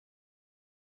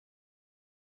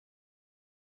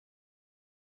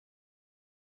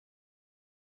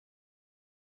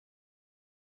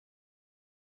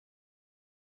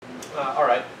All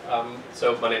right.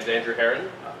 So my name is Andrew Hearin.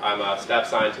 I'm a staff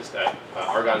scientist at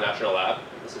Argonne National Lab.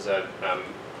 This is a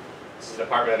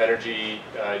Department of Energy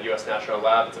U.S. National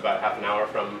Lab. It's about half an hour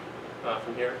from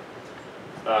here.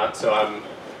 So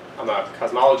I'm a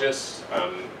cosmologist,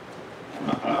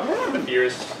 a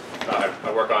theorist.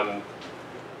 I work on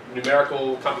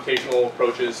numerical computational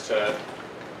approaches to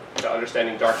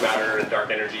understanding dark matter and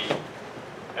dark energy.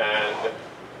 And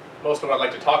most of what I'd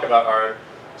like to talk about are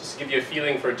just to give you a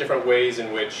feeling for different ways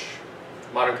in which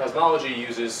modern cosmology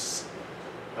uses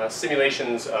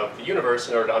simulations of the universe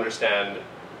in order to understand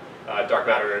dark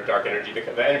matter and dark energy,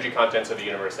 the energy contents of the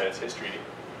universe and its history.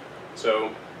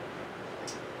 So,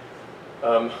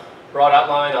 broad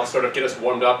outline, I'll sort of get us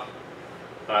warmed up,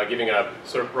 giving a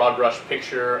sort of broad brush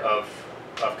picture of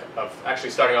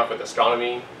actually starting off with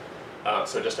astronomy.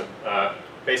 So just a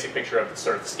basic picture of the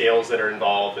sort of scales that are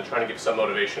involved and trying to give some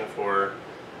motivation for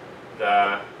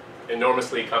the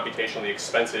enormously computationally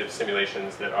expensive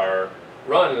simulations that are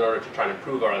run in order to try and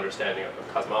improve our understanding of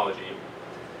cosmology.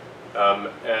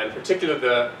 And particularly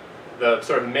the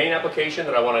sort of main application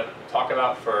that I want to talk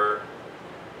about for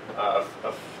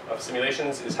of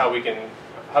simulations is how we can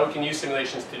use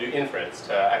simulations to do inference,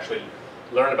 to actually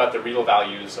learn about the real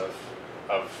values of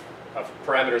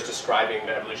parameters describing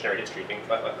the evolutionary history, things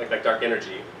like dark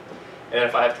energy. And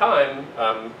if I have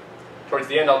time, towards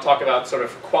the end I'll talk about sort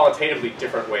of qualitatively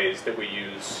different ways that we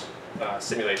use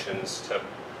simulations to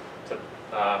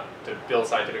build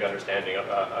scientific understanding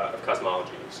of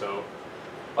cosmology. So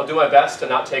I'll do my best to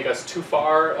not take us too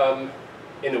far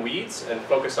in the weeds and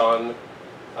focus on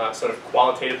sort of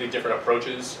qualitatively different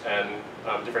approaches and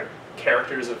different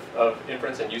characters of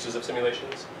inference and uses of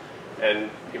simulations. And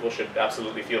people should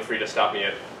absolutely feel free to stop me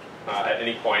at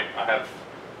any point. I have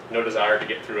no desire to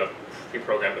get through a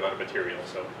pre-programmed amount of material,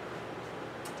 so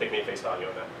take me at face value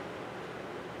on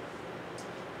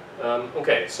that.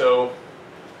 Okay, so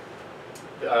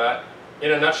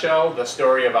in a nutshell, the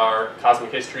story of our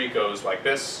cosmic history goes like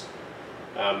this.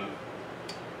 In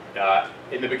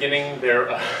the beginning,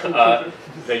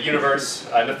 the universe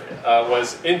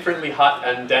was infinitely hot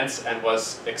and dense and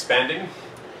was expanding.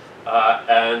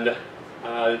 And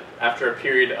after a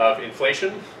period of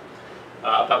inflation,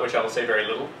 about which I will say very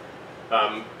little,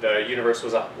 the universe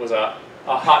was a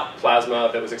hot plasma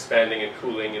that was expanding and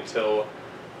cooling until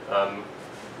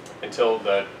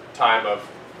the time of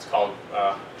what's called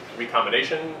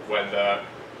recombination, when the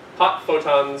hot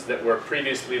photons that were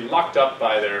previously locked up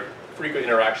by their frequent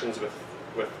interactions with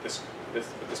this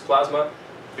plasma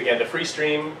began to free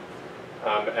stream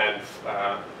and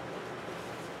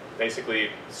basically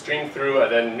stream through a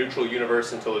then neutral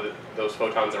universe until those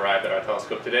photons arrived at our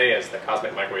telescope today as the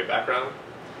cosmic microwave background.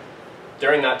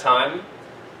 During that time,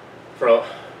 for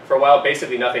a while,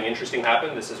 basically nothing interesting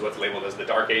happened. This is what's labeled as the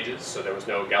Dark Ages, so there was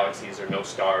no galaxies or no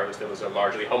stars. There was a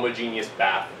largely homogeneous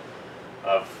bath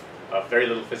of very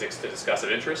little physics to discuss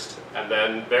of interest, and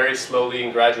then very slowly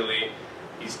and gradually,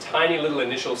 these tiny little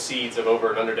initial seeds of over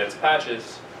and under dense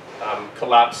patches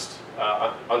collapsed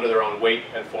under their own weight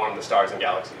and formed the stars and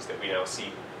galaxies that we now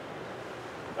see.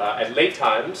 At late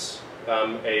times,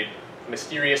 a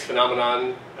mysterious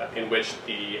phenomenon in which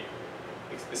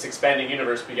this expanding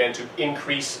universe began to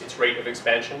increase its rate of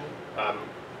expansion,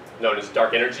 known as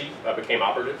dark energy, became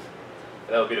operative.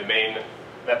 And that'll be the main,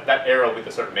 that era will be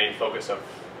the sort of main focus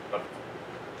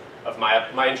of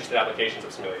my interest in applications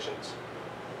of simulations.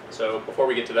 So before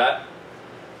we get to that,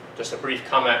 just a brief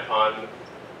comment on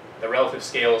the relative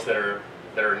scales that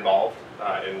are involved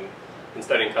in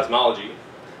studying cosmology.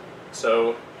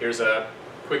 So here's a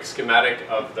quick schematic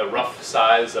of the rough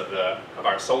size of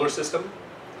our solar system,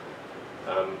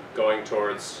 going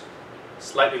towards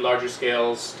slightly larger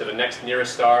scales to the next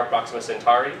nearest star, Proxima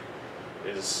Centauri,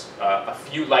 is a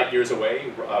few light years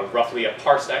away. Roughly a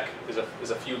parsec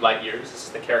is a few light years. This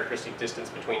is the characteristic distance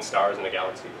between stars in a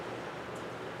galaxy.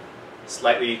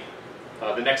 Slightly,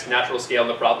 the next natural scale in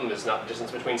the problem is not the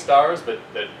distance between stars, but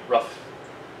the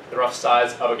rough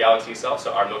size of a galaxy itself.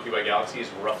 So our Milky Way galaxy is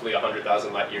roughly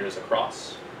 100,000 light years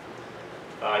across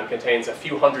and contains a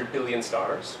few 100 billion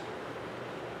stars.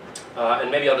 And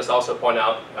maybe I'll just also point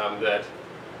out that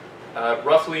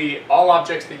roughly all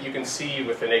objects that you can see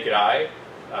with the naked eye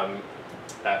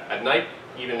at night,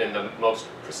 even in the most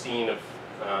pristine of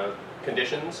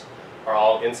conditions, are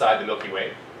all inside the Milky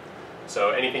Way.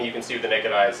 So anything you can see with the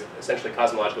naked eye is essentially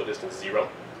cosmological distance 0.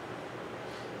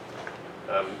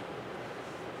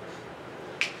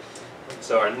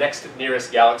 So our next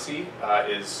nearest galaxy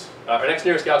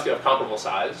of comparable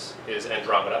size is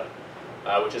Andromeda,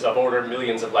 which is of order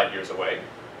millions of light years away.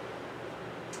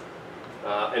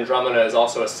 Andromeda is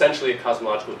also essentially a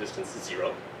cosmological distance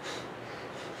 0.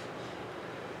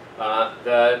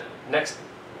 The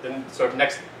sort of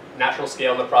next natural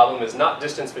scale in the problem is not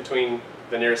distance between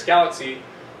the nearest galaxy,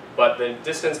 but the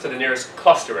distance to the nearest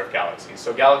cluster of galaxies.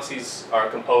 So galaxies are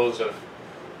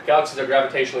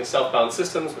gravitationally self-bound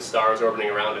systems with stars orbiting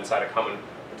around inside a common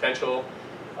potential.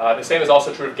 The same is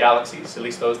also true of galaxies, at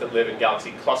least those that live in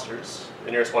galaxy clusters,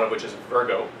 the nearest one of which is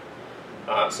Virgo.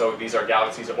 So these are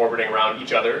galaxies orbiting around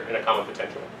each other in a common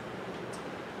potential.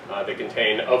 They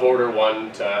contain of order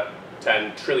 1 to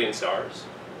 10 trillion stars.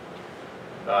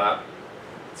 Let's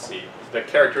see, the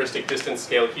characteristic distance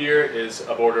scale here is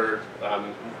of order,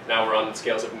 now we're on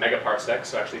scales of megaparsecs,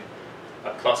 so actually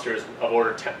a cluster is of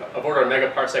order a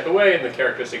megaparsec away, and the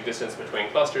characteristic distance between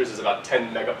clusters is about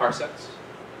 10 megaparsecs.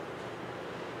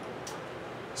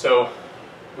 So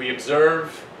we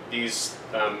observe these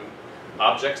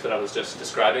objects that I was just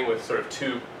describing with sort of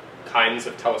two kinds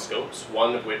of telescopes,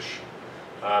 some of which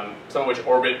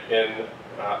orbit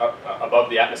above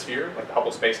the atmosphere, like the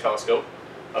Hubble Space Telescope,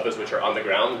 others which are on the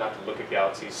ground and have to look at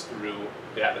galaxies through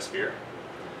the atmosphere.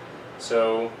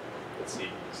 So let's see,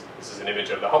 this is an image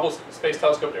of the Hubble Space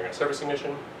Telescope during a servicing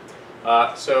mission.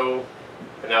 And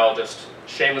now I'll just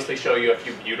shamelessly show you a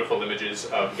few beautiful images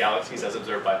of galaxies as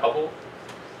observed by Hubble.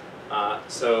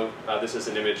 This is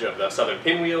an image of the southern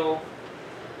pinwheel.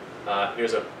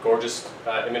 Here's a gorgeous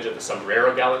image of the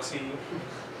Sombrero Galaxy.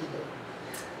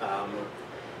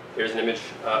 Here's an image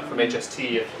from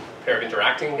HST of a pair of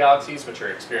interacting galaxies which are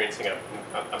experiencing a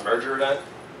merger event.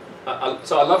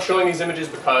 So I love showing these images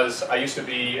because I used to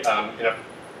be,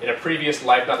 in a previous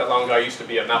life, not that long ago, I used to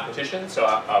be a mathematician. So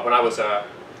when I was a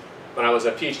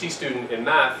PhD student in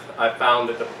math, I found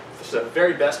that the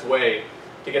very best way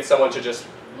to get someone to just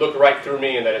look right through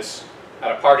me, and that is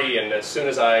at a party, and as soon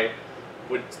as I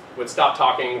would stop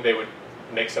talking, they would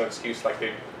make some excuse like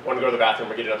they want to go to the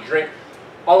bathroom or get another drink.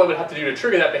 All I would have to do to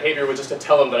trigger that behavior was just to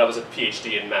tell them that I was a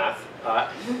PhD in math.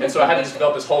 And so I had to just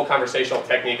develop this whole conversational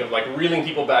technique of like reeling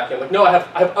people back and like, no, I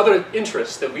have other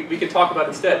interests that we could talk about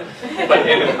instead. But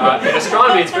in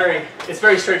astronomy, it's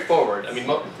very straightforward. I mean,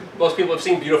 most people have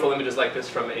seen beautiful images like this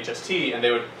from HST, and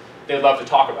they'd love to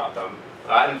talk about them.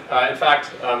 In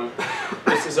fact,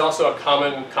 this is also a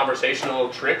common conversational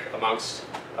trick amongst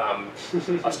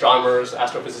astronomers,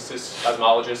 astrophysicists,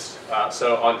 cosmologists,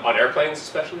 so on airplanes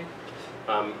especially.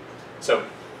 So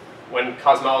when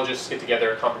cosmologists get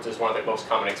together at conferences, one of the most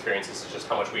common experiences is just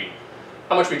how much we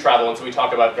travel, and so we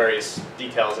talk about various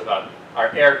details about our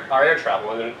air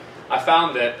travel. And then I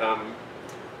found that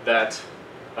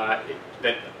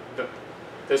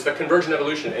there's the convergent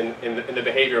evolution in the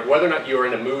behavior of whether or not you're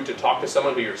in a mood to talk to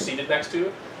someone who you're seated next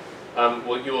to.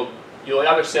 Well, you'll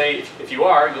either say, if you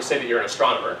are, you'll say that you're an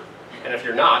astronomer, and if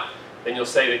you're not, then you'll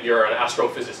say that you're an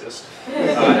astrophysicist.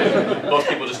 And most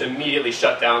people just immediately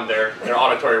shut down their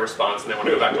auditory response, and they want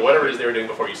to go back to whatever it is they were doing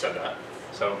before you said that.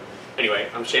 So anyway,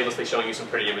 I'm shamelessly showing you some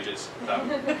pretty images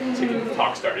to get the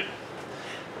talk started.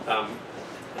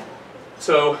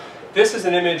 So this is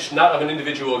an image not of an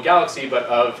individual galaxy, but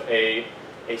of a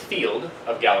field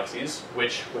of galaxies,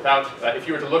 which if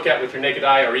you were to look at with your naked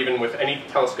eye, or even with any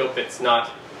telescope that's not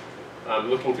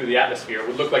looking through the atmosphere,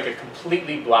 would look like a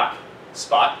completely black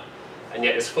spot, and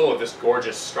yet is full of this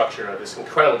gorgeous structure of this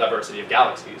incredible diversity of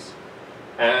galaxies.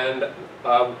 And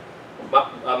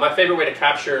my favorite way to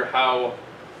capture how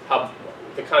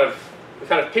the kind of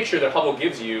picture that Hubble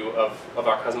gives you of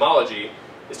our cosmology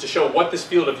is to show what this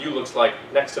field of view looks like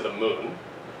next to the moon.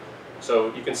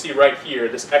 So you can see right here,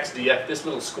 this XDF, this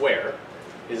little square,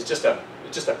 is just a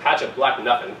patch of black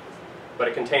nothing, but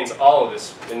it contains all of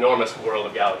this enormous world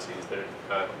of galaxies that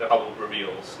Hubble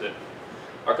reveals that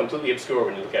are completely obscure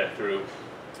when you look at it through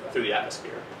the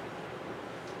atmosphere.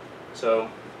 So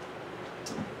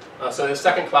the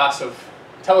second class of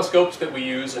telescopes that we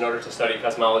use in order to study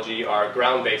cosmology are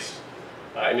ground-based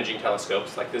imaging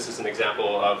telescopes. Like this is an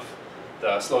example of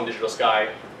the Sloan Digital Sky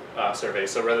survey.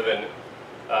 So rather than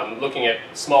looking at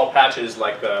small patches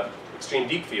like the extreme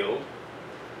deep field,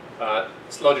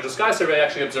 Sloan Digital Sky survey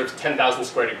actually observes 10,000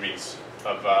 square degrees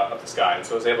of the sky, and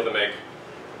so is able to make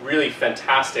really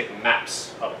fantastic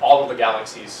maps of all of the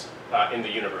galaxies in the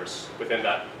universe within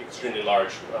that extremely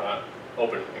large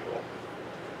open angle.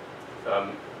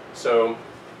 So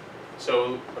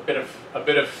a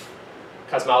bit of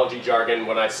cosmology jargon.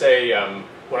 When I say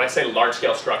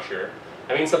large-scale structure,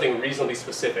 I mean something reasonably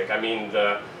specific. I mean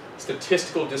the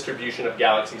statistical distribution of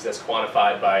galaxies as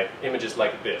quantified by images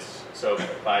like this. So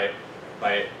by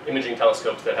imaging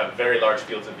telescopes that have very large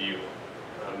fields of view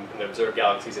and observe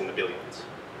galaxies in the billions.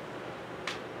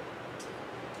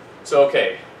 So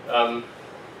okay,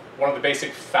 one of the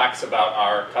basic facts about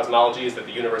our cosmology is that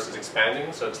the universe is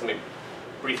expanding. So just let me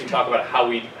briefly talk about how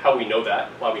we know that,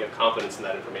 why we have confidence in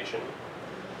that information.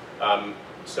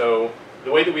 So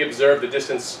the way that we observe the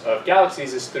distance of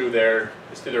galaxies is through their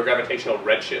gravitational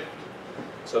redshift.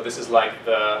 So this is like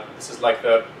the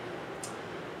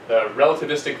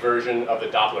relativistic version of the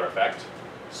Doppler effect.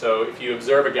 So if you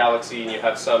observe a galaxy and you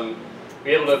have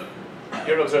you're able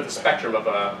to observe the spectrum of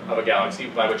a galaxy,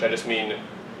 by which I just mean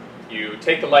you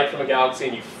take the light from a galaxy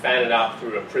and you fan it out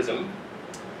through a prism,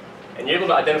 and you're able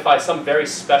to identify some very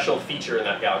special feature in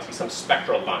that galaxy, some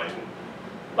spectral line,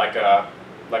 like a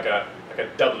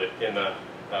doublet in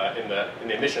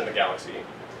the emission of the galaxy,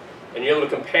 and you're able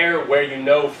to compare where you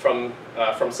know from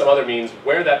some other means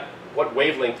what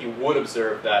wavelength you would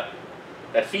observe that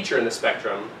feature in the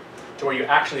spectrum to where you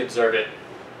actually observe it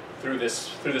through this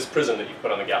prism that you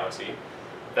put on the galaxy.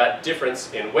 That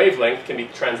difference in wavelength can be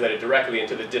translated directly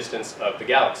into the distance of the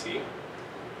galaxy,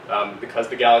 because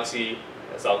the galaxy,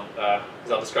 as I'll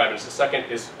describe in just a second,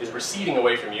 is receding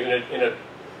away from you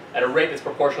at a rate that's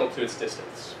proportional to its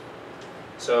distance.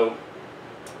 So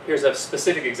here's a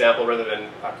specific example, rather than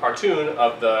a cartoon,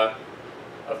 of the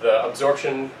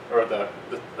absorption, or the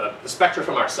spectra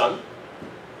from our sun.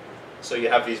 So you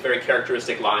have these very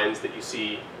characteristic lines that you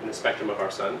see in the spectrum of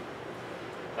our sun.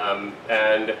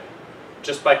 And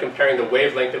just by comparing the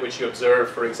wavelength at which you observe,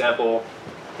 for example,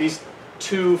 these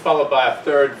two followed by a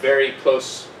third very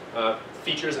close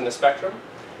features in the spectrum,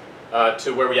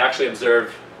 to where we actually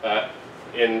observe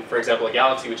in, for example, a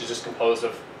galaxy which is just composed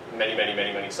of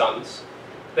many suns,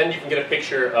 then you can get a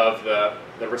picture of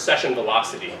the recession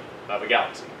velocity of a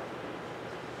galaxy.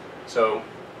 So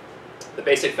the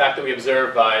basic fact that we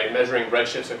observe by measuring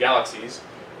redshifts of galaxies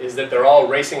is that they're all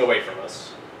racing away from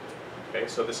us. Okay,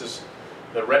 so this is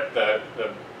the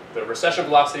recession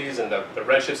velocities and the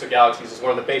redshifts of galaxies is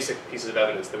one of the basic pieces of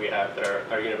evidence that we have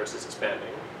that our universe is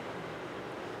expanding.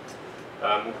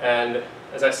 And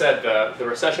as I said, the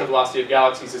recession velocity of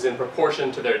galaxies is in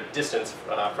proportion to their distance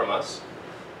from us.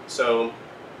 So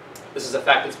this is a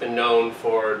fact that's been known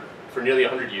for nearly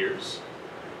 100 years.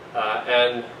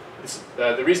 And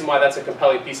the reason why that's a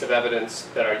compelling piece of evidence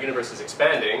that our universe is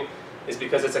expanding is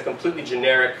because it's a completely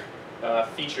generic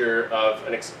feature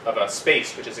of a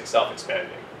space which is itself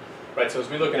expanding. Right? So as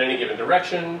we look in any given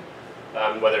direction,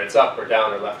 whether it's up or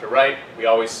down or left or right, we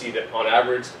always see that on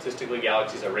average, statistically,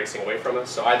 galaxies are racing away from us.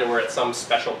 So either we're at some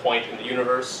special point in the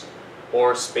universe,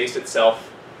 or space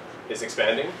itself is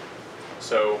expanding.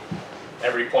 So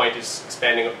every point is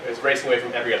racing away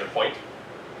from every other point.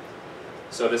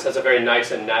 So this has a very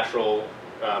nice and natural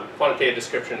quantitative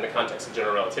description in the context of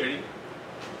general relativity.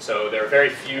 So there are very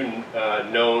few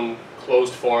known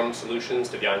closed-form solutions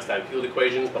to the Einstein field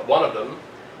equations, but one of them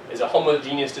is a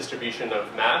homogeneous distribution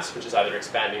of mass, which is either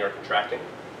expanding or contracting.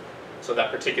 So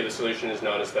that particular solution is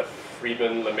known as the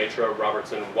Friedmann, Lemaitre,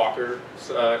 Robertson, Walker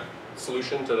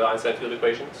solution to the Einstein field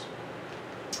equations.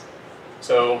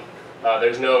 So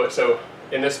so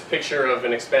in this picture of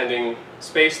an expanding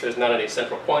space, there's not any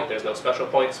central point, there's no special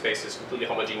point. Space is completely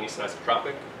homogeneous and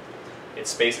isotropic. It's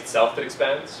space itself that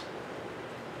expands.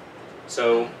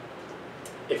 So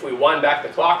if we wind back the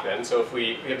clock then, so if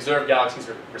we observe galaxies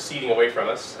receding away from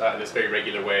us in this very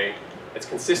regular way, it's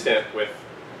consistent with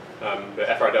the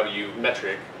FRW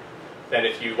metric, then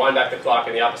if you wind back the clock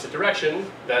in the opposite direction,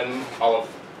 then all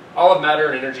of matter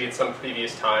and energy at some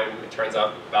previous time, it turns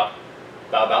out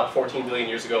about 14 billion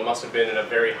years ago, must have been in a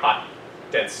very hot,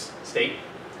 dense state.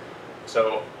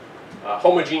 So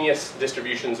homogeneous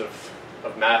distributions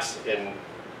of mass in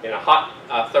a hot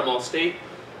thermal state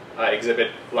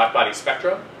exhibit black-body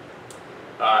spectra.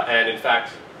 And in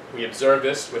fact, we observe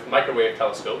this with microwave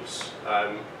telescopes.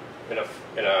 In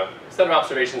a set of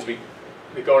observations, we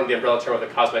go under the umbrella term of the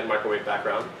cosmic microwave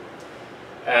background.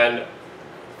 And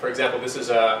for example, this is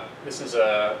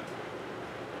a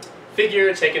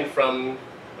figure taken from,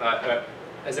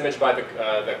 as imaged by the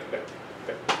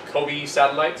COBE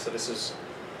satellite. So this is,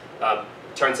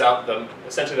 turns out,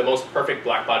 essentially the most perfect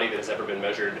black body that has ever been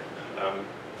measured,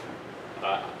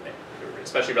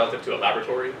 especially relative to a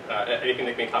laboratory, anything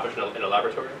that can be accomplished in a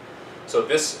laboratory. So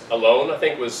this alone, I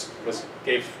think,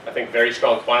 gave very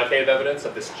strong quantitative evidence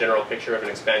of this general picture of an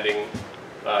expanding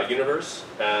universe.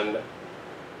 And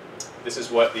this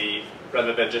is what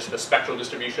rather than just the spectral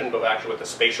distribution, but actually what the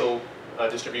spatial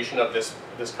distribution of this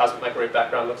cosmic microwave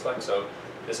background looks like. So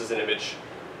this is an image,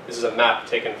 this is a map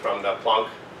taken from the Planck,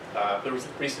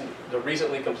 the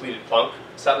recently completed Planck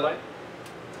satellite.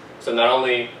 So not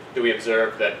only do we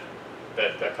observe that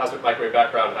the cosmic microwave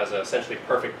background has an essentially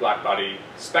perfect black body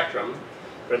spectrum,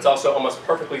 but it's also almost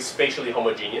perfectly spatially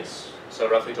homogeneous, so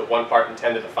roughly to 1 part in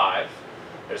 10 to the 5.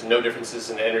 There's no differences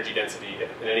in energy density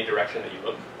in any direction that you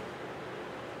look.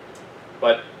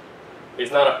 but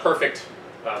it's not a perfect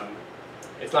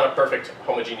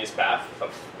homogeneous path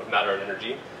of matter and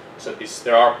energy. So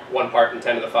there are 1 part in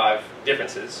 10 to the 5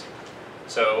 differences.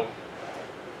 So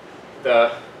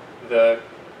the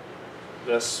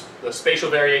spatial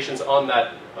variations on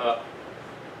that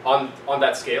on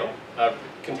that scale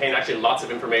contain actually lots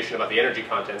of information about the energy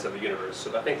contents of the universe.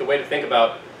 So I think the way to think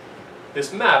about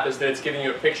this map is that it's giving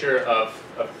you a picture of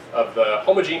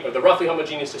the roughly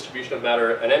homogeneous distribution of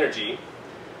matter and energy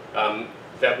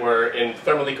that were in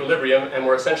thermal equilibrium and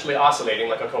were essentially oscillating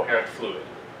like a coherent fluid.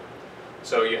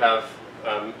 So you have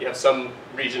some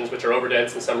regions which are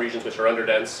overdense and some regions which are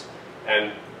underdense,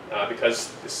 and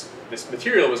because this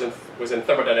material was in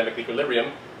thermodynamic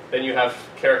equilibrium, then you have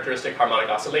characteristic harmonic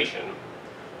oscillation,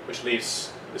 which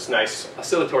leaves this nice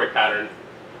oscillatory pattern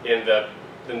in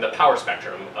the power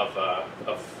spectrum of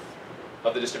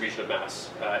the distribution of mass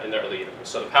in the early universe.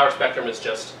 So the power spectrum is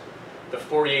just the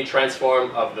Fourier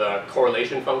transform of the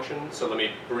correlation function. So let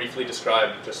me briefly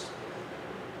describe just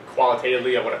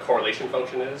qualitatively what a correlation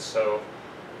function is. So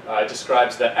it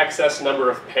describes the excess number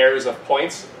of pairs of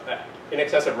points in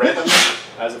excess of random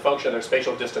as a function of their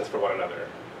spatial distance from one another.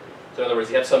 So in other words,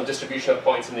 you have some distribution of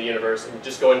points in the universe, and you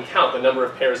just go and count the number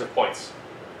of pairs of points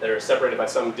that are separated by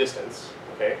some distance.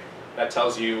 Okay, that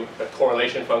tells you the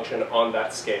correlation function on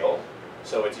that scale.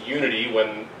 So it's unity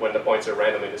when the points are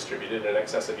randomly distributed, and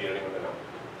excessive unity when they're not.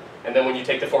 And then when you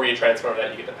take the Fourier transform of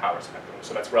that, you get the power spectrum.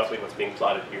 So that's roughly what's being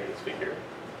plotted here in this figure.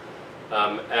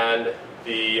 And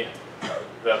the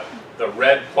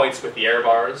red points with the error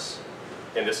bars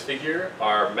in this figure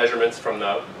are measurements from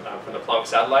the Planck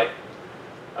satellite.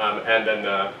 And then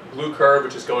the blue curve,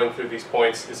 which is going through these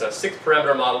points, is a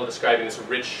 6-parameter model describing this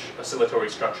rich oscillatory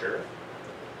structure.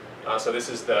 So this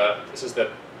is the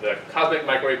cosmic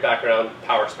microwave background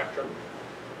power spectrum,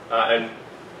 and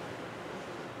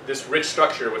this rich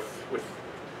structure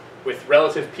with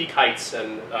relative peak heights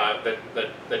and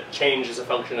that change as a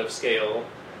function of scale,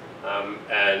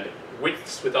 and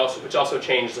widths which also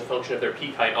change as a function of their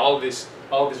peak height. All of these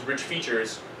rich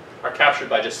features are captured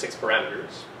by just 6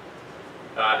 parameters.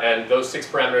 And those 6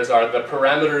 parameters are the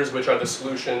parameters which are the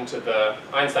solution to the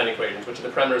Einstein equations, which are the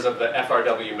parameters of the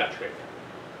FRW metric.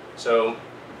 So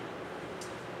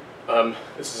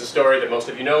this is a story that most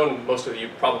of you know, and most of you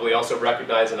probably also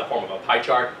recognize in the form of a pie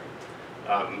chart,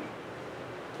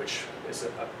 which is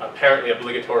apparently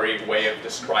obligatory way of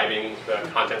describing the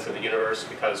contents of the universe,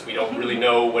 because we don't really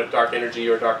know what dark energy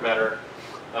or dark matter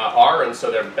are, and so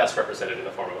they're best represented in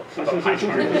the form of a pie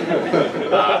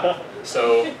chart.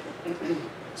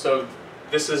 So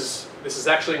this is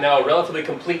actually now a relatively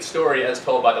complete story as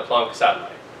told by the Planck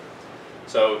satellite.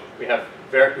 So we have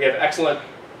excellent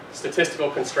statistical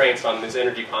constraints on these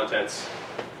energy contents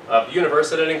of the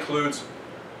universe, and it includes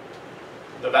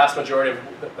the vast majority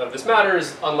of this matter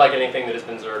is unlike anything that has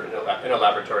been observed in a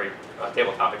laboratory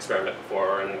tabletop experiment before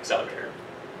or in an accelerator.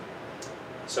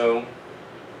 So,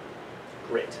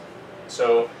 great.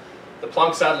 So the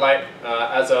Planck satellite,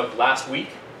 as of last week,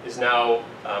 has now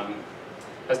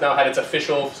had its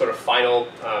official sort of final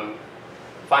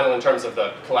in terms of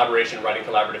the collaboration, writing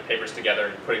collaborative papers together,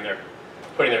 and putting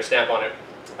their stamp on it,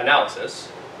 analysis.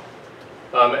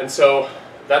 And so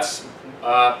that's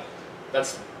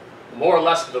more or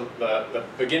less the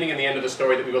beginning and the end of the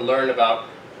story that we will learn about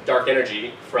dark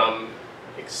energy from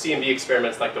CMB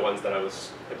experiments like the ones that I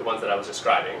was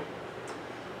describing.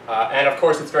 And of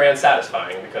course, it's very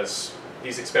unsatisfying because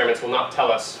these experiments will not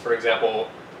tell us, for example,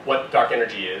 what dark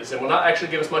energy is, and will not actually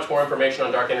give us much more information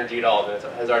on dark energy at all than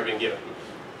has already been given.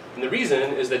 And the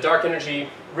reason is that dark energy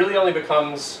really only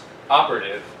becomes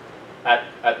operative at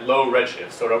low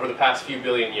redshift. So over the past few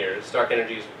billion years, dark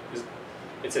energy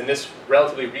it's in this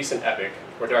relatively recent epoch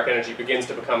where dark energy begins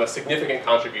to become a significant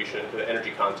contribution to the energy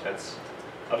contents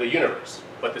of the universe.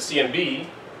 But the CMB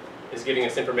is giving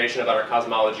us information about our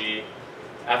cosmology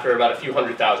after about a few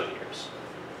 100,000 years.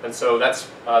 And so that's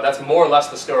more or less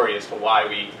the story as to why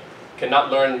we cannot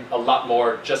learn a lot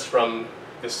more just from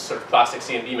this sort of classic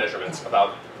CMB measurements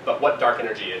about what dark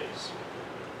energy is.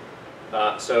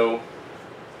 So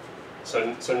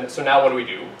now what do we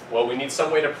do? Well, we need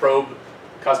some way to probe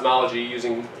cosmology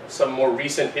using some more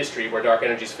recent history where dark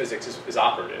energy's physics is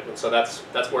operative. And so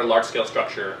that's where large-scale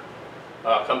structure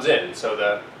comes in. So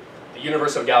the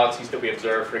universe of galaxies that we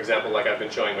observe, for example, like I've been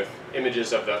showing with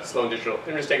images of the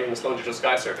images taken from the Sloan Digital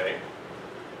Sky Survey,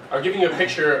 are giving you a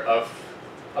picture of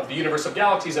the universe of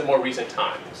galaxies at more recent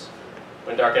times,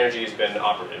 when dark energy has been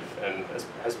operative and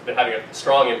has been having a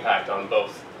strong impact on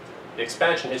both the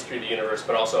expansion history of the universe,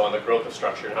 but also on the growth of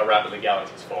structure and how rapidly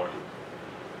galaxies form.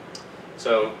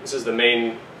 So this is the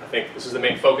main, I think, this is the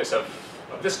main focus of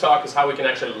this talk, is how we can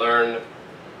actually learn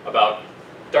about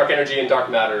dark energy and dark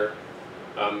matter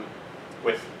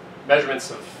with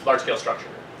measurements of large-scale structure.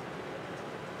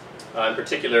 In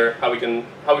particular, how we can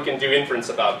do inference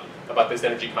about this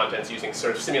energy contents using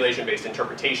sort of simulation-based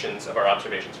interpretations of our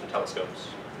observations from telescopes.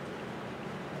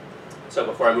 So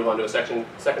before I move on to a second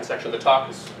section of the talk,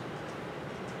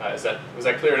 was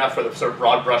that clear enough for the sort of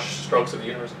broad brush strokes of the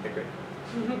universe? Okay, great.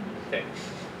 Okay.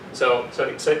 So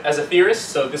as a theorist,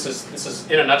 so this is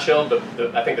in a nutshell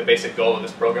I think the basic goal of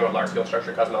this program of large-scale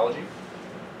structure cosmology.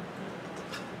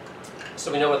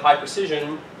 So we know with high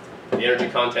precision the energy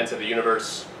contents of the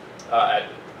universe at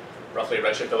roughly a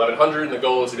redshift 1100, and the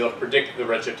goal is to be able to predict the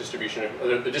redshift distribution,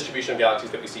 the distribution of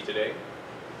galaxies that we see today.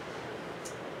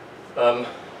 Let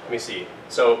me see.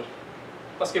 So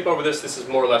I'll skip over this. This is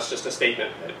more or less just a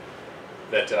statement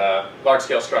that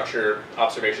large-scale structure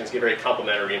observations give very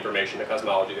complementary information to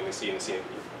cosmology than we see in the CMP.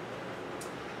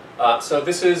 So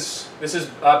this is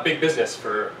big business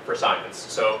for science.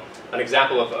 So an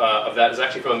example of that is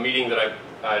actually from a meeting that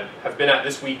I have been at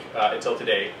this week until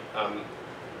today.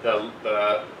 The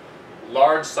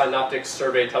Large Synoptic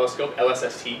Survey Telescope,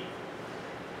 LSST,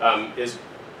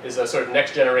 is a sort of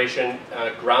next generation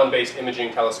ground-based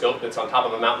imaging telescope that's on top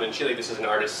of a mountain in Chile. This is an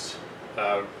artist's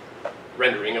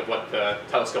rendering of what the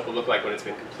telescope will look like when it's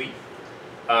been complete.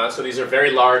 So these are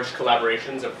very large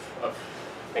collaborations of I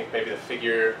think maybe the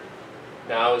figure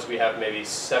now is we have maybe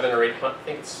 700 or 800, I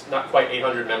think it's not quite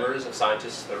 800 members of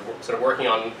scientists that are sort of working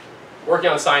on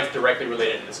science directly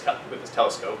related to this with this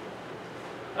telescope.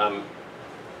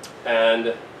 And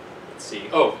let's see.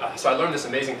 So I learned this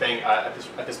amazing thing at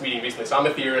this meeting recently. So I'm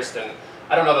a theorist, and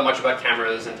I don't know that much about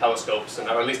cameras and telescopes, and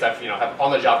or at least I've have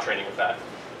on-the-job training with that.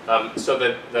 So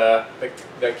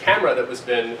the camera that's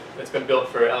been built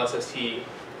for LSST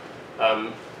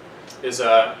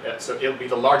so it'll be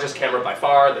the largest camera by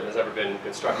far that has ever been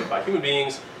constructed by human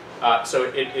beings. So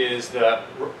it is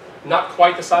not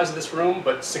quite the size of this room,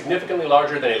 but significantly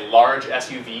larger than a large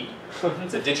SUV.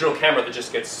 It's a digital camera that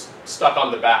just gets stuck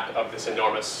on the back of this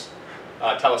enormous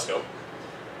telescope.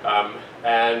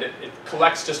 And it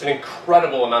collects just an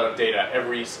incredible amount of data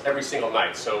every single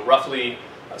night. So roughly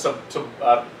 10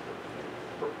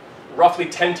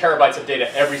 terabytes of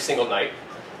data every single night.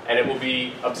 And it will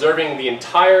be observing the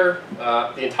entire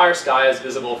sky as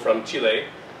visible from Chile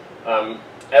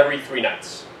every 3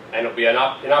 nights. And it'll be in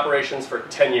operations for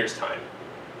 10 years' time.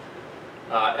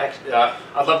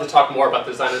 I'd love to talk more about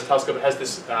the design of this telescope. It has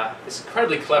this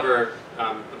incredibly clever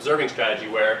observing strategy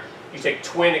where you take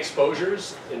twin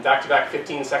exposures in back-to-back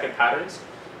 15-second patterns,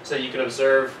 so you can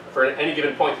observe for any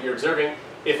given point that you're observing.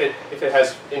 If it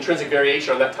has intrinsic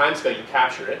variation on that time scale, you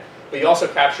capture it. But you also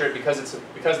capture it because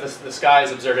the sky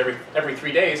is observed every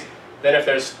 3 days. Then if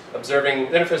there's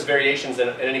variations in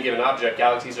any given object,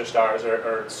 galaxies or stars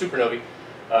or supernovae,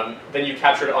 then you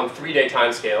capture it on 3-day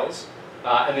time scales,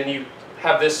 and then you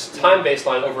have this time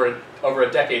baseline over a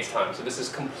decade's time. So this is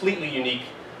completely unique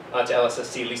to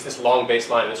LSST, at least this long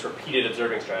baseline, this repeated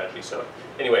observing strategy. So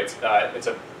anyway,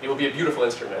 it will be a beautiful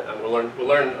instrument, and we'll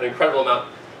learn an incredible amount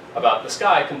about the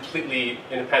sky, completely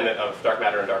independent of dark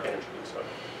matter and dark energy. So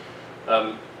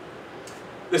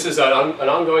this is an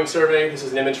ongoing survey. This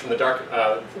is an image from the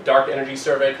Dark Energy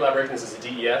Survey collaboration. This is a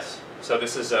DES. So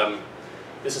this is a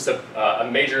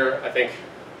major, I think,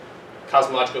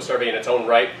 cosmological survey in its own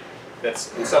right.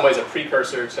 That's in some ways a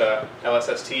precursor to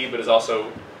LSST, but is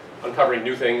also uncovering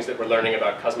new things that we're learning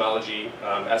about cosmology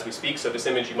as we speak. So this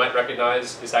image you might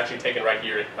recognize is actually taken right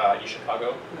here at East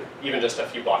Chicago, even just a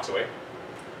few blocks away.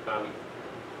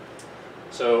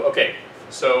 So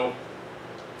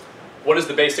what is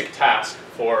the basic task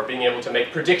for being able to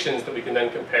make predictions that we can then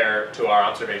compare to our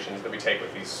observations that we take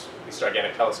with these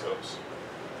gigantic telescopes?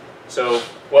 So,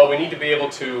 well, we need to be able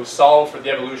to solve for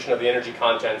the evolution of the energy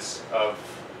contents of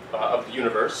the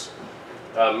universe.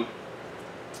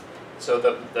 So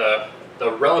the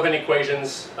relevant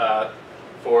equations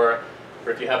for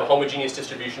if you have a homogeneous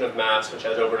distribution of mass which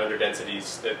has over and under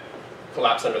densities that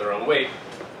collapse under their own weight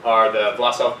are the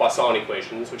Vlasov-Poisson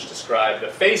equations, which describe the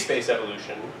phase space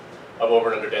evolution of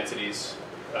over and under densities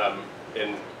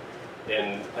in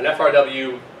an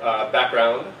FRW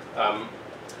background.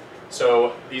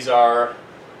 So these are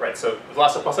so the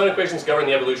Vlasov-Poisson equations govern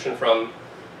the evolution from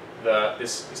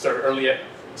this early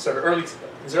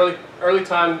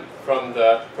time from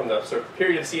the sort of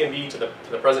period of CMB to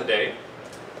the present day.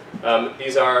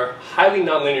 These are highly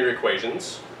nonlinear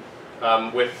equations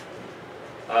with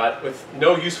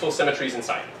no useful symmetries in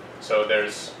sight. So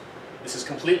this is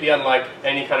completely unlike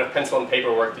any kind of pencil and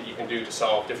paper work that you can do to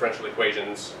solve differential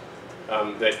equations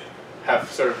that have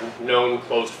sort of known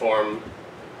closed form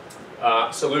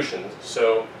solutions.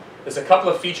 So there's a couple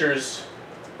of features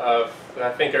that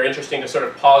I think are interesting to sort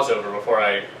of pause over before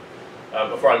I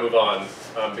move on,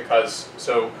 because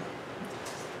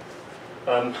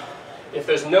if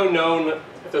there's no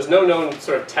known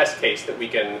sort of test case that we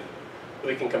can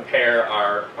compare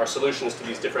our solutions to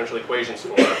these differential equations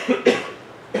for,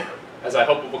 as I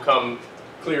hope will become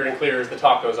clearer and clearer as the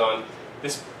talk goes on,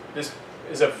 this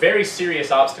is a very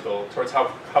serious obstacle towards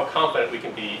how confident we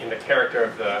can be in the character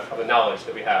of the knowledge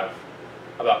that we have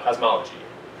about cosmology.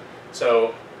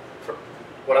 So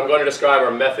what I'm going to describe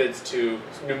are methods to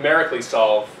numerically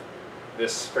solve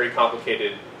this very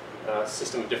complicated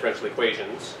system of differential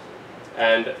equations.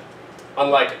 And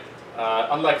unlike,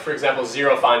 for example,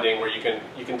 zero finding, where you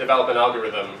can develop an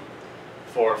algorithm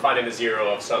for finding the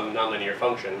zero of some nonlinear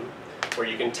function, where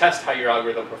you can test how your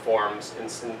algorithm performs in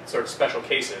some sort of special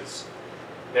cases,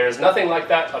 there's nothing like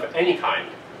that of any kind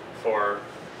for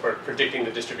predicting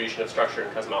the distribution of structure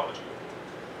in cosmology.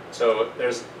 So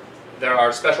there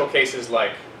are special cases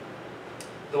like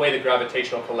the way the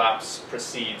gravitational collapse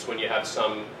proceeds when you have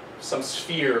some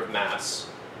sphere of mass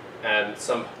and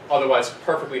some otherwise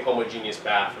perfectly homogeneous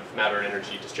bath of matter and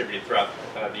energy distributed throughout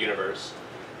the universe.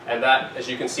 And that, as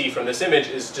you can see from this image,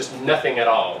 is just nothing at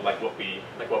all like what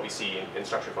we see in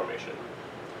structure formation.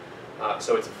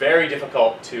 So it's very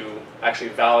difficult to actually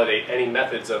validate any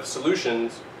methods of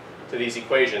solutions to these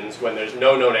equations when there's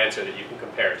no known answer that you can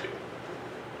compare to.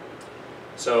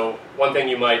 So one thing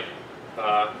you might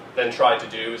then try to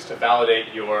do is to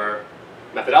validate your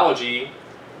methodology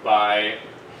by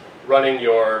running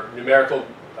your numerical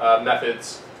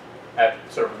methods at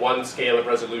sort of one scale of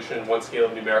resolution, one scale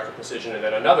of numerical precision, and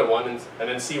then another one, and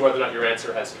then see whether or not your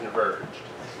answer has converged.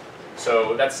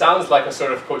 So that sounds like a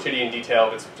sort of quotidian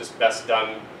detail that's just best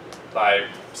done by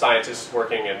scientists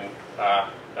working in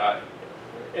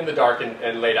the dark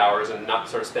and late hours and not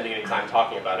sort of spending any time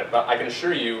talking about it. But I can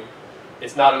assure you,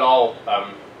 it's not at all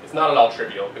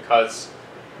trivial, because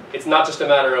it's not just a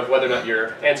matter of whether or not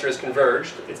your answer is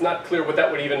converged. It's not clear what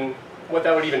that would even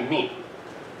mean,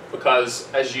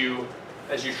 because as you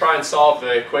try and solve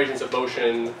the equations of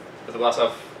motion for the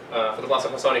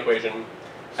Vlasov-Poisson equation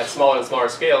at smaller and smaller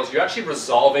scales, you're actually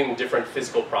resolving different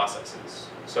physical processes.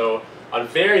 So on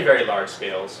very, very large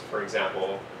scales, for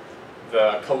example,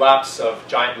 the collapse of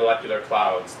giant molecular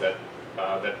clouds that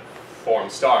form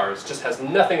stars just has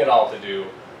nothing at all to do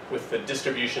with the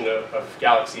distribution of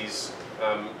galaxies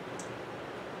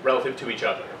relative to each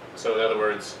other. So in other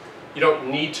words, you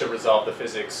don't need to resolve the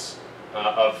physics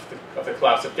of the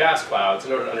collapse of gas clouds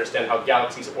in order to understand how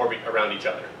galaxies orbit around each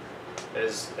other.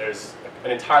 There's an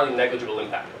entirely negligible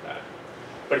impact of that.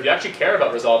 But if you actually care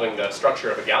about resolving the structure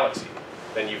of a galaxy,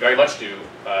 then you very much do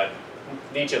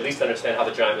need to at least understand how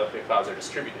the giant molecular clouds are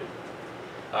distributed.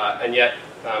 And yet,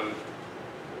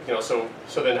 so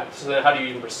then how do you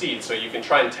even proceed? So you can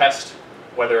try and test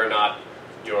whether or not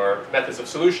your methods of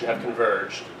solution have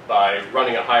converged by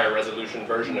running a higher resolution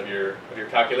version of your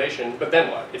calculation. But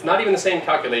then what? It's not even the same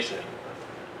calculation anymore.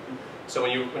 So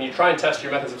when you try and test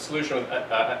your methods of solution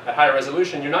at higher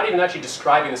resolution, you're not even actually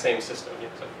describing the same system. Yeah,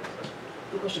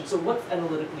 Good question. So what's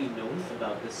analytically known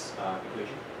about this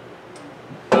equation?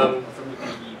 From the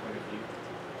PE point of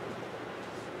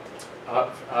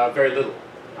view? Very little.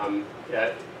 Are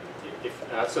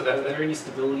there any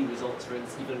stability results, for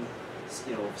instance, even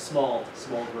small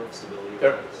growth stability?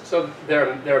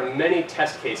 There are many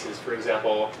test cases, for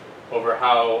example, over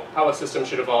how a system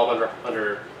should evolve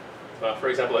under for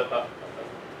example,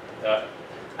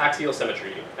 axial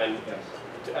symmetry, and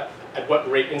at what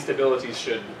rate instabilities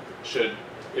should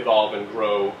evolve and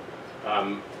grow,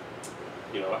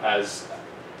 as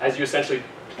you essentially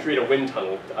create a wind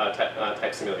tunnel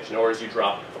type simulation, or as you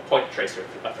drop a point tracer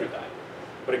through that.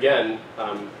 But again,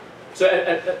 so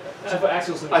for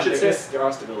axial symmetry, I should say there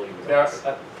are stability results.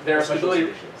 There are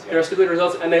stability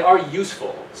results, and they are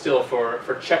useful still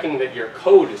for checking that your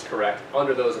code is correct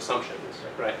under those assumptions,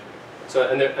 right? So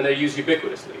and they're used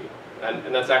ubiquitously,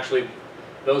 and that's actually,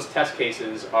 those test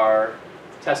cases are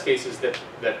test cases that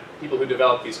people who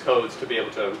develop these codes to be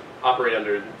able to operate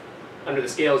under the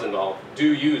scales involved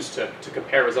do use to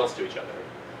compare results to each other.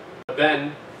 But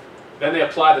then they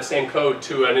apply the same code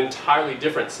to an entirely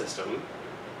different system,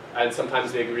 and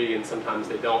sometimes they agree and sometimes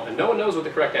they don't, and no one knows what the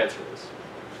correct answer is.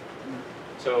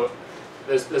 So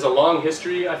there's a long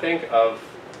history, I think, of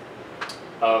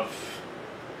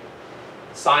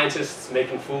scientists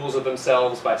making fools of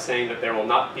themselves by saying that there will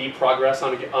not be progress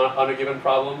on a given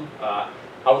problem. I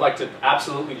would like to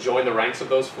absolutely join the ranks of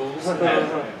those fools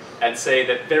and say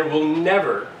that there will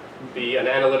never be an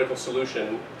analytical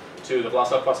solution to the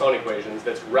Vlasov-Poisson equations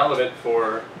that's relevant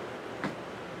for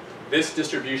this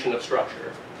distribution of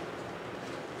structure.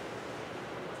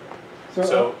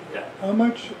 So yeah. How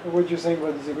much what you're saying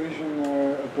about this equation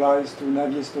applies to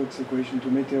Navier-Stokes equation, to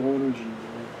meteorology?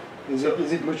 Is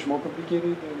it much more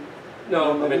complicated than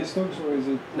Navier-Stokes, or is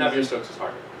it? Navier-Stokes is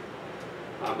harder.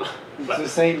 It's the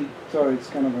same. Sorry, it's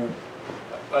kind of a.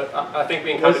 But I think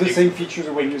we encounter the same features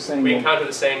of what you're saying. We encounter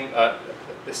the same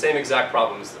exact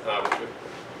problems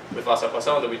with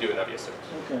Poisson that we do in Navier-Stokes.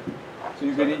 Okay. So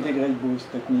you can integrate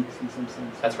both techniques in some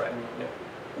sense. That's right. Yeah.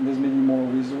 And there's many more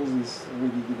resources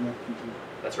already developed into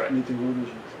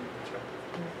meteorology. That's right.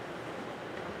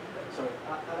 Sorry,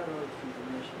 I don't know if you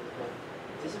mentioned it, but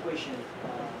this equation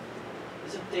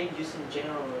is obtained using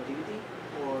general relativity,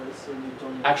 or is it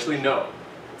Newtonian? Actually, no.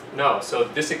 No. So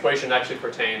this equation actually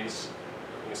pertains.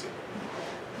 Let me see.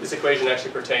 This equation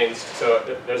actually pertains. So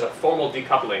there's a formal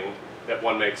decoupling that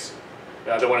one makes.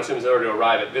 That one assumes in order to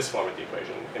arrive at this form of the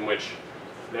equation, in which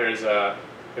there is a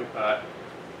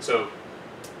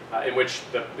in which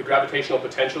the gravitational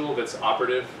potential that's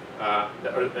operative,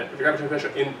 or the gravitational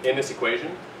potential in this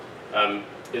equation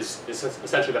is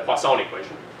essentially the Poisson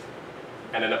equation.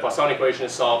 And then the Poisson equation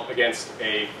is solved against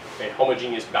a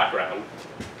homogeneous background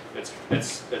that's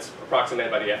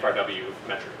approximated by the FRW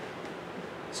metric.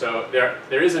 So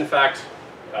there is in fact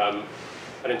an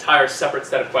entire separate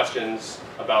set of questions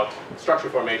about structure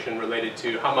formation related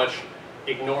to how much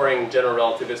ignoring general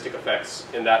relativistic effects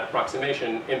in that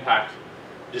approximation impact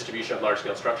distribution of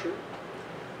large-scale structure.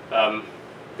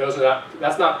 Those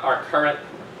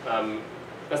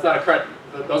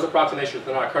approximations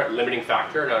are not a current limiting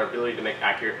factor in our ability to make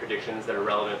accurate predictions that are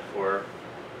relevant for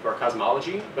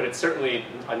cosmology, but it's certainly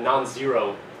a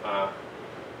non-zero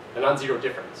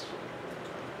difference.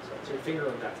 So your finger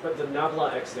on that. But the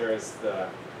nabla x there is a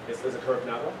curved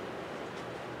nabla?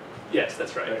 Yes,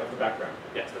 that's right. Of the background.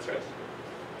 Yes, that's right.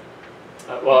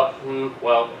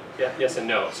 Yeah, yes and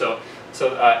no. So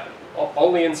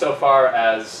only insofar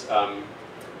as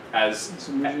x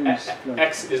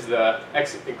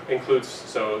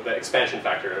includes the expansion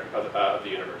factor of the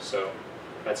universe. So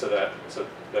the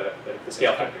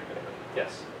scale factor.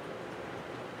 Yes.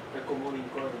 Accommodating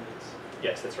coordinates.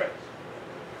 Yes, that's right.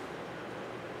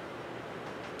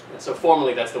 So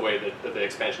formally, that's the way that the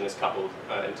expansion is coupled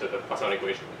into the Poisson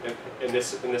equation in this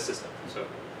system.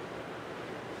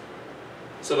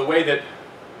 So the way that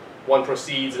one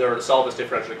proceeds in order to solve this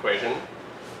differential equation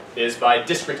is by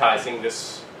discretizing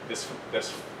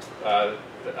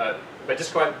by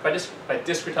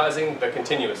discretizing the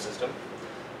continuous system.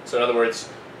 So in other words,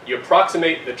 you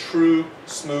approximate the true,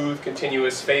 smooth,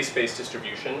 continuous phase space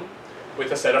distribution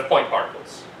with a set of point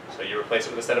particles. So you replace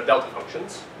it with a set of delta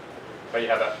functions. But you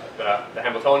have the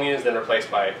Hamiltonians then replaced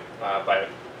by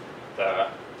the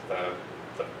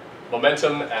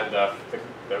momentum and the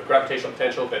gravitational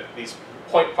potential that these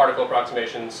point particle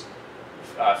approximations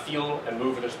feel and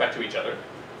move with respect to each other.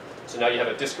 So now you have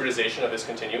a discretization of this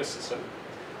continuous system.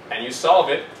 And you solve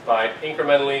it by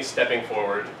incrementally stepping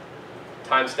forward,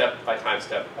 time step by time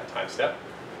step by time step,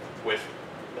 with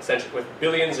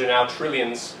billions or now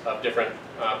trillions of different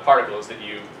particles that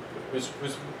whose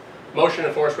motion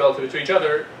and force relative to each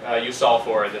other you solve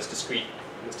for in this discrete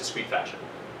fashion.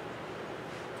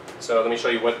 So let me show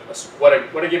you what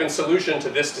a given solution to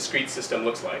this discrete system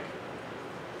looks like.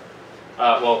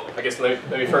 Well, I guess let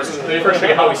me first show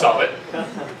you how we solve it,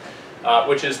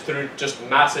 which is through just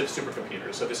massive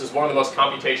supercomputers. So this is one of the most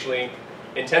computationally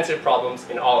intensive problems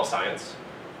in all of science,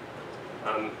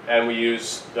 and we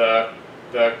use the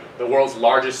world's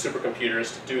largest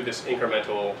supercomputers to do this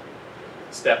incremental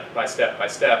step by step by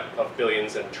step of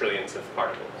billions and trillions of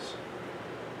particles.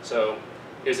 So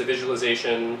here's a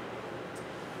visualization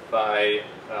by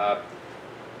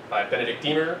Benedict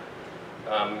Diemer.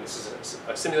 This is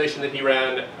a simulation that he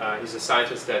ran. He's a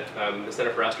scientist at the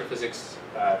Center for Astrophysics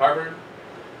at Harvard.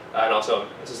 And also,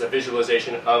 this is a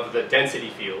visualization of the density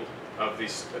field of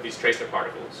these tracer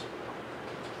particles,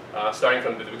 starting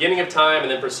from the beginning of time and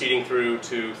then proceeding through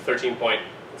to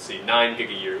 9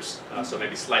 gigayears, so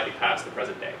maybe slightly past the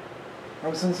present day.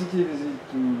 How sensitive is it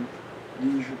to the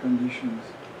initial conditions?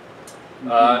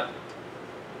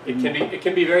 It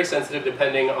can be very sensitive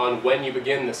depending on when you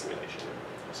begin the simulation.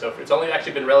 So if it's only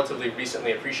actually been relatively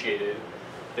recently appreciated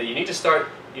that you need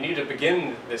to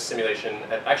begin this simulation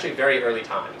at actually very early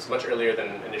times, much earlier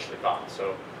than initially thought.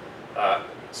 So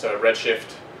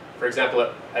redshift, for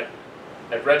example, at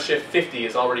redshift 50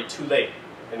 is already too late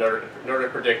in order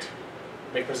to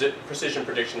make precision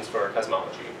predictions for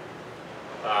cosmology.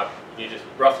 You just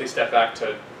roughly step back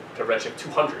to redshift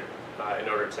 200 in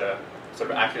order to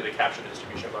sort of accurately capture the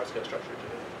distribution of large-scale structure.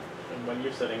 And when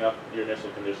you're setting up your initial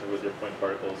conditions with your point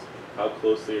particles, how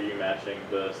closely are you matching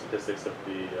the statistics of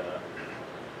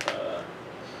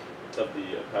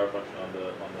power function on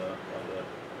the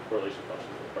correlation function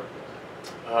of the particles?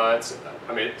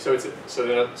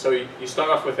 So you start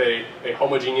off with a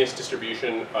homogeneous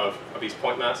distribution of these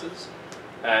point masses,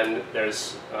 and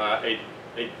there's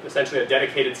essentially a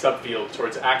dedicated subfield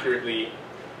towards accurately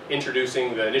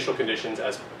introducing the initial conditions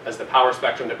as the power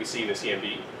spectrum that we see in the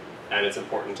CMB, and it's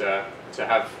important to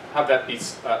have that be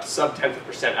sub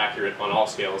 10th% accurate on all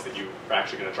scales that you are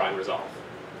actually going to try and resolve.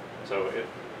 So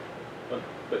but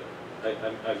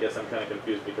I guess I'm kind of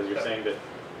confused because you're saying that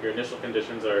your initial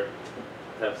conditions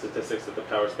have statistics that the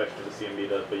power spectrum of the CMB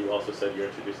does, but you also said you're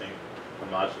introducing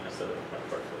homogeneous set of point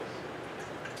particles.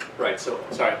 Right. So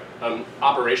sorry.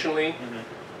 Operationally,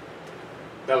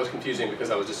 that was confusing because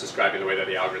I was just describing the way that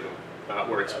the algorithm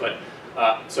works. But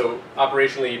so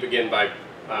operationally, you begin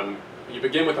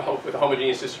with a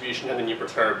homogeneous distribution, and then you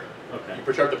perturb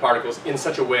the particles in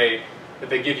such a way that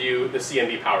they give you the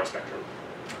CMB power spectrum.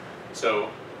 So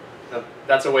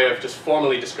that's a way of just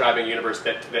formally describing a universe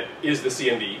that is the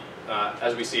CMB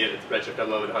as we see it at redshift of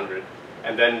less than 100.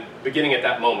 And then beginning at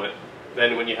that moment,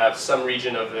 then when you have some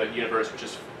region of the universe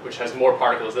which has more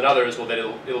particles than others, well, then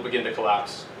it'll begin to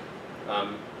collapse.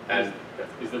 And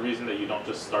is the reason that you don't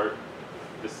just start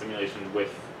the simulation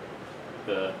with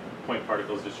the point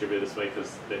particles distributed this way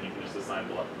because then you can just assign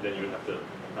then you would have to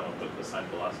come up with assigned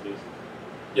velocities?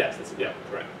 Yes,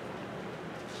 correct.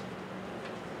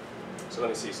 So let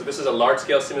me see. So this is a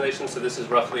large-scale simulation. So this is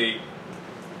roughly,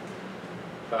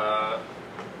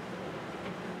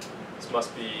 this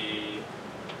must be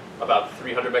about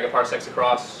 300 megaparsecs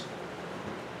across.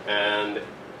 And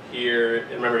here,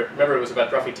 remember it was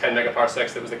about roughly 10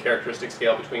 megaparsecs that was the characteristic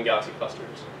scale between galaxy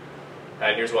clusters.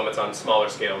 And here's one that's on smaller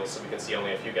scales, so we can see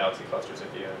only a few galaxy clusters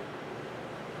at the end.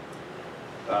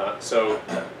 So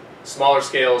smaller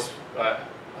scales, a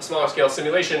smaller scale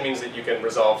simulation means that you can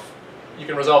resolve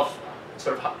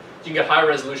sort of, you can get higher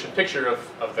resolution picture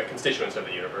of the constituents of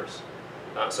the universe.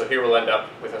 So here we'll end up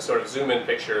with a sort of zoom-in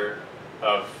picture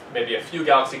of maybe a few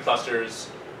galaxy clusters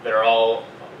that are all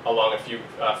along a few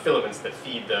filaments that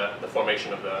feed the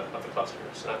formation of the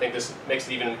clusters. And I think this makes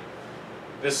it even,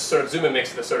 this sort of zoom-in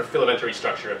makes the sort of filamentary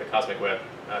structure of the cosmic web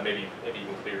maybe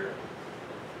even clearer.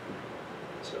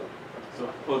 So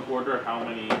of order, how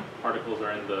many particles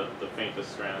are in the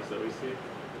faintest strands that we see?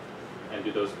 And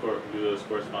do those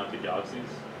correspond to galaxies?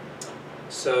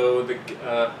 So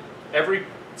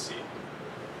let's see.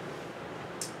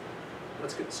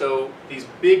 So these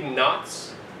big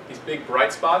knots, these big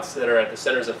bright spots that are at the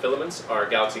centers of filaments are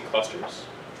galaxy clusters.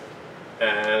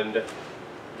 And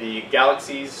the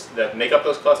galaxies that make up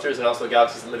those clusters and also the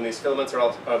galaxies that live in these filaments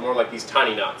are more like these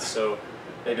tiny knots. So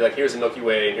maybe like here's a Milky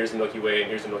Way, and here's a Milky Way, and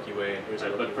here's a Milky Way, and here's a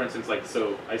Milky Way. But for instance, like,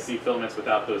 so I see filaments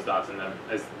without those dots in them.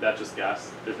 Is that just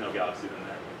gas? There's no galaxies in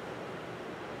there?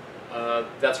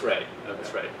 That's right.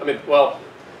 That's right. I mean, well,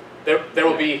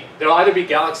 there'll either be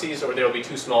galaxies or there'll be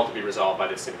too small to be resolved by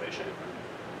this simulation.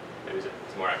 Maybe it's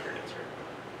a more accurate answer.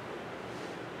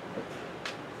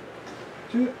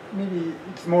 Maybe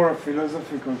it's more a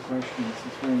philosophical question.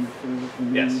 It's very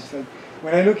philosophical. Yes. It's like,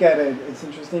 when I look at it, it's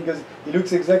interesting because it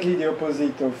looks exactly the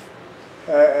opposite of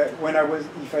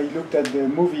if I looked at the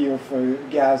movie of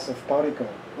gas of particle,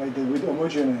 like they would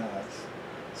homogenize.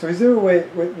 So is there a way?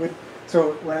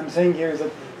 So what I'm saying here is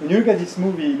that when you look at this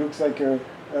movie, it looks like a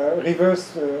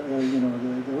reverse, the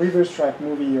reverse track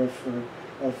movie of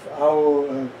how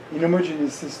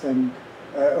inhomogeneous system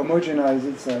homogenize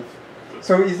itself.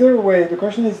 So is there a way? The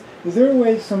question is there a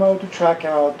way somehow to track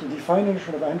out, to define a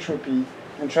notion of entropy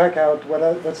and track out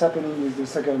what's happening with the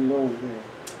second law there?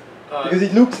 Because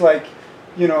it looks like,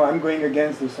 I'm going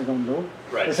against the second law.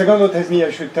 Right. The second law tells me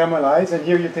I should thermalize, and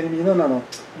here you're telling me, no,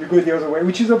 you go the other way,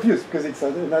 which is obvious because it's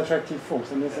an attractive force.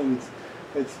 I'm not saying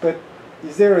but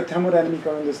is there a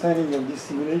thermodynamical understanding of this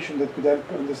simulation that could help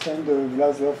understand the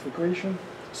Vlasov equation?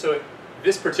 So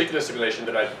this particular simulation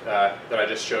that I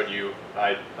just showed you,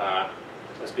 I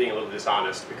was being a little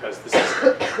dishonest because this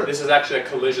is actually a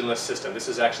collisionless system. This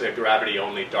is actually a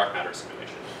gravity-only dark matter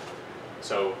simulation.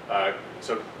 So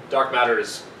dark matter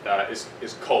is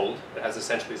cold. It has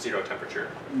essentially zero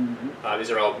temperature. Mm-hmm.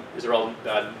 These are all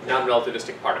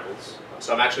non-relativistic particles.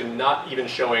 So I'm actually not even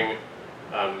showing.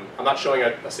 I'm not showing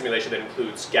a simulation that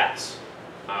includes gas,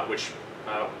 which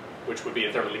would be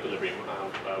in thermal equilibrium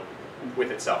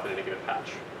with itself in any given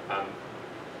patch.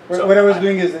 Well, what I was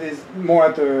doing is more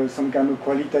at some kind of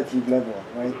qualitative level,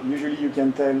 right? Usually you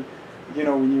can tell,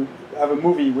 when you have a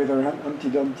movie whether Humpty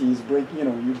Dumpty is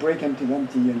you break Humpty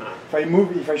Dumpty, and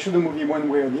if I shoot a movie one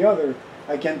way or the other,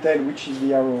 I can tell which is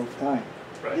the arrow of time.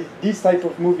 Right. This type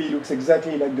of movie looks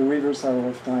exactly like the reverse arrow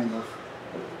of time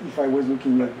if I was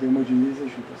looking at the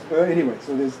homogenization process. Anyway,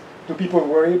 so do people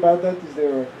worry about that? Is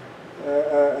there?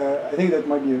 I think that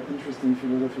might be an interesting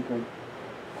philosophical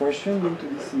question into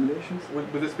these simulations.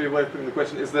 Would this be a way of putting the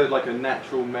question? Is there like a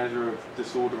natural measure of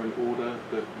disorder and order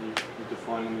that you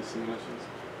define on these simulations?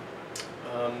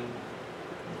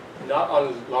 Not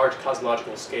on large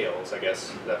cosmological scales, I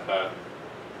guess.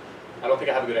 I don't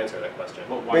think I have a good answer to that question.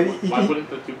 Well, why wouldn't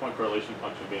the two-point correlation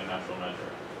function be a natural measure?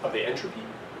 Of the entropy?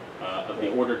 Of the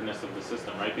orderedness of the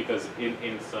system, right? Because in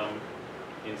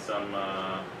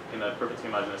a perfectly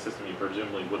homogeneous system, you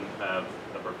presumably wouldn't have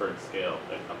a preferred scale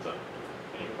that comes up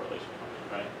in your correlation function,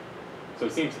 right? So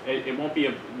it seems it won't be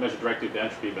a measure directly of the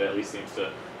entropy, but at least seems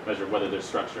to measure whether there's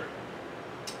structure.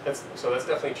 That's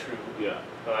definitely true. Yeah.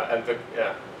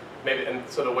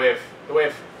 So the way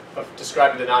of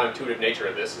describing the non-intuitive nature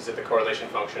of this is that the correlation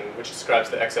function, which describes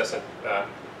the excess of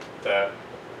the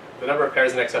number of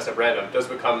pairs in excess of random, does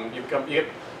you get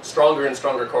stronger and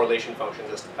stronger correlation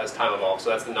functions as time evolves.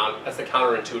 So that's the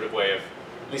counterintuitive way of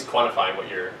at least quantifying what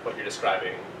you're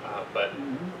describing. But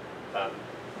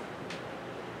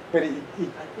I think,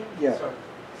 yeah. sorry,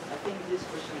 I think this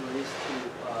question relates to,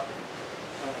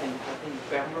 and I think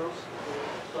Bamber's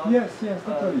thought. Yes,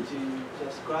 totally. To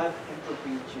ascribe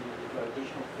entropy to the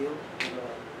gravitational field, to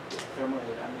the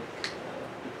thermodynamic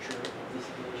picture of this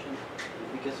situation,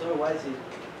 because otherwise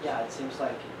it seems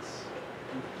like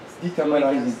it's going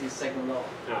against the second law.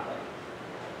 Yeah.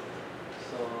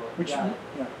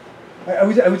 I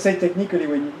would say technically,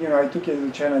 when I took it as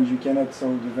a challenge, you cannot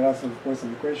solve the verse of course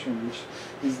of the question, which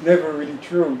is never really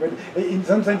true. But in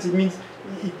some sense, it means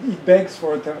it begs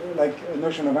for like a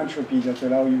notion of entropy that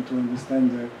allow you to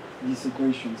understand this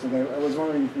equation. So I was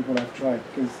wondering if people have tried,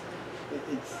 because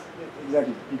it's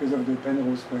exactly because of the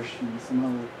Penrose question.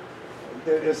 Somehow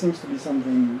there seems to be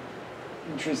something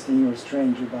interesting or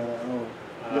strange about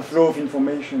the flow of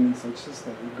information in such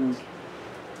system. It goes.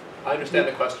 I understand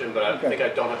the question, but I think I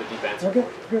don't have a deep answer. Okay,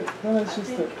 good. No, that's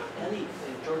just George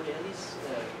Ellis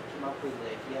came up with the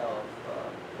idea of,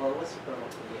 well, what's the problem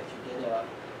with the idea? To get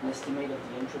an estimate of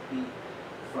the entropy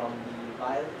from the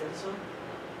Weyl tensor.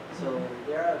 So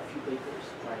there are a few papers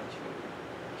trying to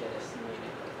get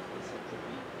estimated of this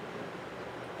entropy.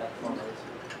 That formula is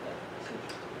interesting.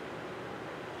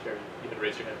 Sure, you can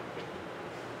raise your hand.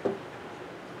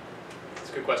 It's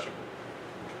a good question.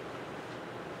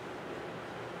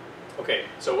 Okay,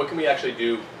 so what can we actually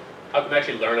do? How can we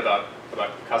actually learn about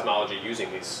cosmology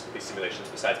using these simulations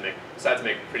besides make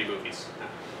pretty movies?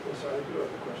 Well, sorry, I do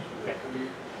have a question. Okay. I mean,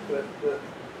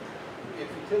 if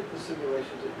you take the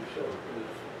simulations that you showed,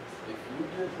 if you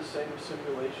did the same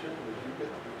simulation, would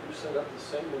you set up the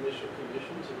same initial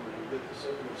conditions and would you get the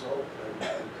same result,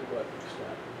 and to what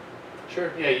extent?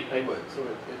 Sure. Yeah, I would. So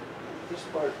this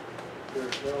part,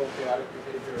 there's no chaotic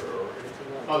behavior or anything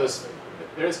like that. Oh,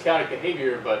 there is chaotic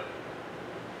behavior, but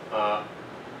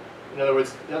in other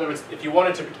words, if you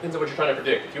wanted to, it depends on what you're trying to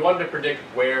predict. If you wanted to predict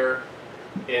where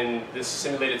in this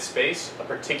simulated space a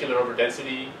particular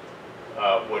overdensity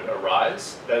would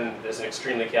arise, then there's an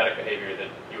extremely chaotic behavior that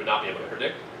you would not be able to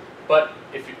predict. But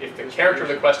if the character of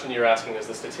the question you're asking is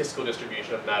the statistical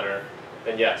distribution of matter,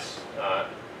 then yes,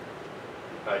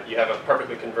 you have a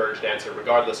perfectly converged answer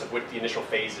regardless of what the initial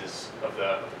phases of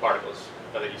the particles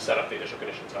that you set up the initial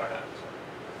conditions are at.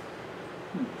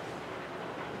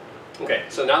 Okay,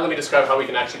 so now let me describe how we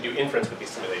can actually do inference with these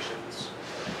simulations.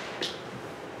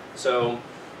 So,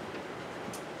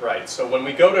 right. So when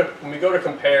we go to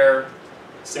compare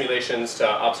simulations to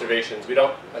observations, we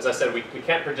don't, as I said, we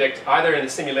can't predict either in the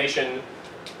simulation.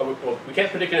 Well, we can't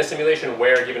predict in a simulation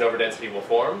where a given overdensity will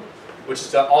form, which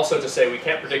is also to say we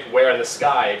can't predict where in the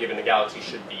sky a given galaxy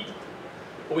should be.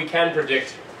 But we can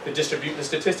predict the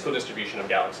statistical distribution of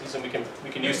galaxies, and we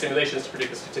can use simulations to predict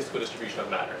the statistical distribution of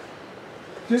matter.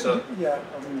 Sorry,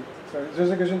 there's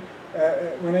a question.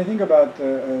 When I think about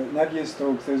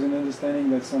Navier-Stokes, there's an understanding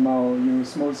that somehow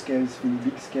small scales feed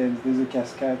big scales. There's a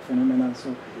cascade phenomenon.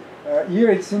 So here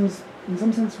it seems, in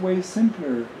some sense, way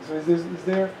simpler. So is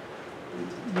there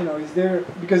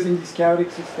because in this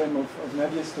chaotic system of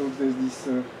Navier-Stokes, there's this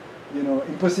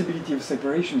impossibility of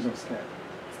separations of scale.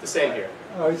 It's the same here.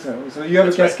 Oh, so you have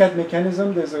a cascade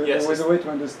mechanism. There was a way to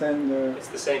understand. It's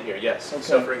the same here. Yes. Okay.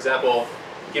 So for example,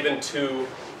 given two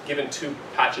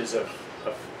patches of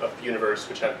universe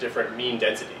which have different mean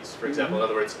densities. For example, in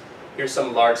other words, here's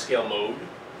some large-scale mode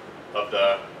of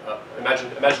the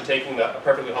imagine taking a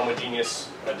perfectly homogeneous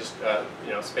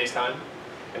space-time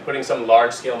and putting some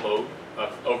large-scale mode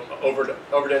of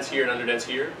overdense here and underdense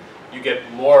here. You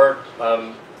get more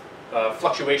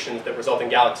fluctuations that result in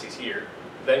galaxies here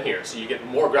than here. So you get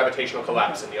more gravitational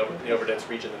collapse in the overdense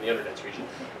region than the underdense region.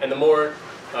 And the more,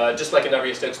 just like in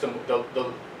Navier-Stokes,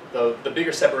 the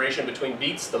bigger separation between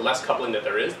beats, the less coupling that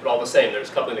there is, but all the same, there's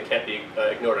coupling that can't be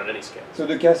ignored on any scale. So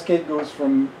the cascade goes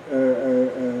from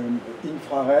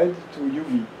infrared to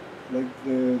UV, like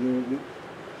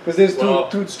because there's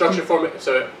two structure form.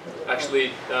 So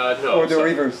actually, no. Or the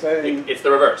reverse. It's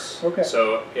the reverse. Okay.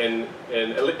 So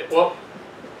well,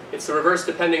 it's the reverse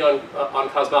depending on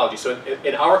cosmology. So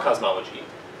in our cosmology,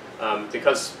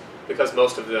 because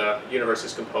most of the universe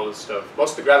is composed of,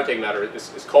 most of the gravitating matter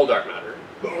is cold dark matter.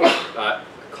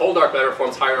 Cold dark matter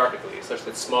forms hierarchically, such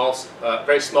that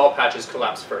very small patches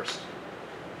collapse first.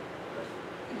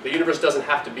 The universe doesn't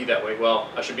have to be that way. Well,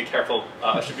 I should be careful.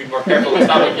 I should be more careful and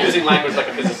stop using language like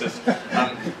a physicist.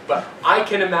 But I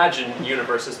can imagine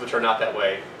universes which are not that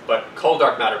way, but cold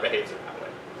dark matter behaves in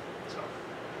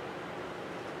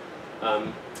that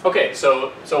way. Okay,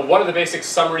 so one of the basic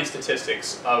summary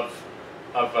statistics of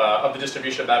the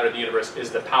distribution of matter in the universe is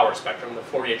the power spectrum, the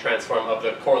Fourier transform of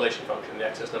the correlation function, the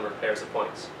excess number of pairs of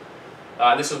points.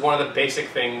 This is one of the basic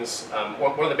things,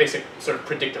 one of the basic sort of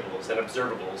predictables and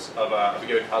observables of a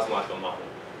given cosmological model.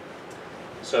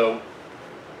 So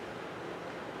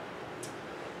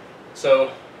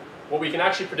what we can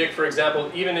actually predict, for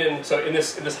example, even in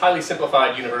this highly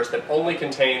simplified universe that only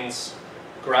contains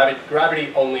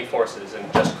gravity-only forces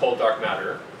and just cold dark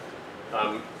matter,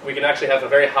 we can actually have a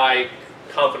very high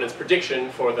confidence prediction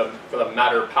for the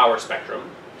matter power spectrum.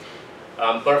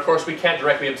 But of course we can't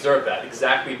directly observe that,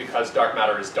 exactly because dark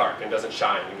matter is dark and doesn't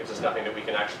shine and gives us nothing that we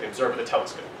can actually observe with a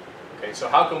telescope. Okay, so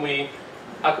how can we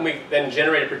then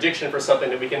generate a prediction for something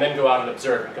that we can then go out and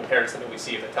observe and compare to something we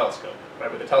see with a telescope?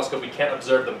 Right? With a telescope we can't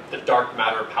observe the dark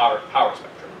matter power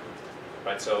spectrum.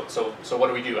 Right? So what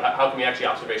do we do? How can we actually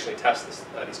observationally test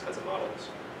these kinds of models?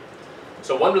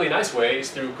 So one really nice way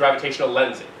is through gravitational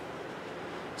lensing.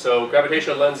 So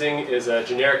gravitational lensing is a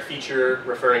generic feature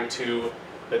referring to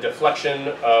the deflection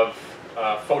of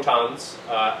photons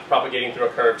propagating through a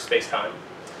curved space-time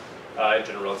in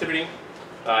general relativity.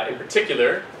 In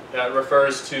particular, it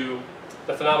refers to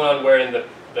the phenomenon wherein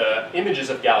the images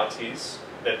of galaxies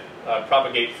that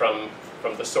propagate from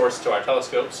the source to our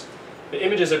telescopes, the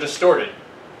images are distorted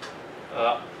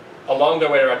along their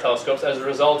way to our telescopes as a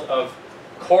result of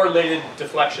correlated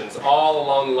deflections all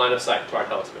along the line of sight to our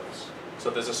telescopes. So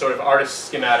there's a sort of artist's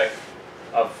schematic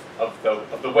of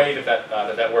the way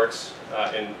that works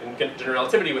in general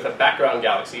relativity with a background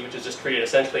galaxy, which is just created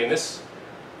essentially in this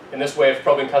way of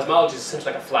probing cosmology, is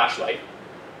essentially like a flashlight.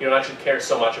 You don't actually care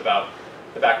so much about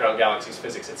the background galaxy's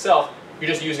physics itself. You're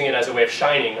just using it as a way of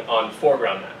shining on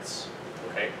foreground mass.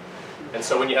 Okay, and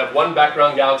so when you have one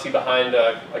background galaxy behind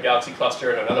a galaxy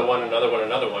cluster and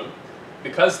another one,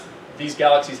 because these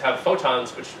galaxies have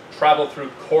photons which travel through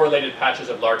correlated patches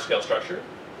of large-scale structure,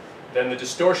 then the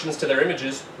distortions to their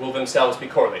images will themselves be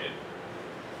correlated.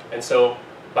 And so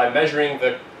by measuring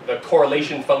the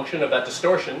correlation function of that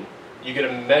distortion, you get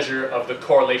a measure of the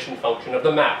correlation function of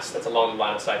the mass that's along the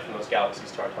line of sight from those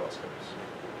galaxies to our telescopes.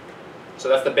 So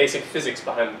that's the basic physics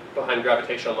behind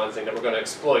gravitational lensing that we're going to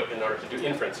exploit in order to do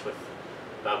inference with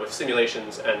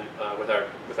simulations and with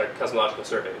our cosmological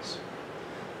surveys.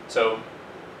 So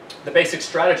the basic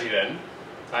strategy then,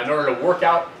 in order to work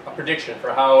out a prediction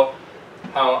for how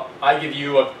I give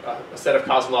you a set of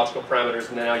cosmological parameters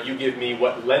and now you give me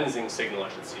what lensing signal I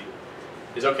should see,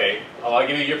 is okay, I'll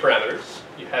give you your parameters.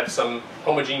 You have some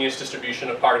homogeneous distribution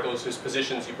of particles whose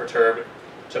positions you perturb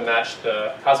to match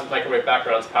the cosmic microwave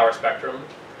background's power spectrum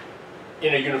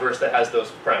in a universe that has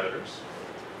those parameters.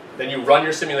 Then you run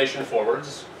your simulation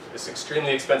forwards, this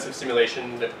extremely expensive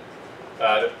simulation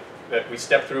that we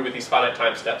step through with these finite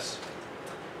time steps.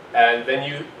 And then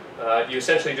you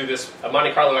essentially do a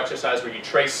Monte Carlo exercise where you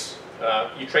trace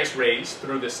rays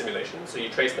through this simulation. So you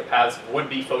trace the paths of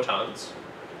would-be photons,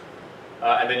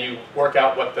 and then you work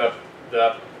out what the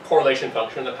correlation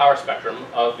function, the power spectrum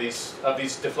of these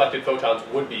deflected photons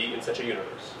would be in such a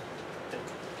universe.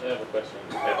 I have a question.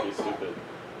 It might be stupid.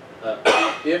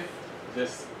 If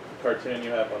this cartoon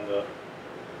you have on the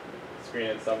screen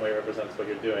in some way represents what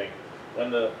you're doing, when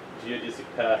the geodesic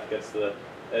path gets to the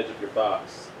edge of your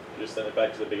box, you just send it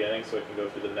back to the beginning so it can go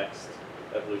through the next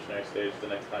evolutionary stage, the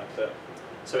next time step.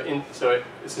 So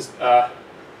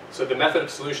the method of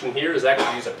solution here is actually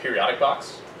to use a periodic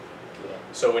box. Yeah.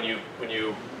 So when you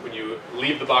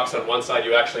leave the box on one side,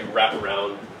 you actually wrap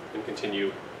around and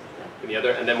continue in the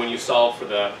other. And then when you solve for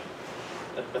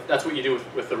that's what you do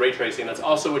with the ray tracing. That's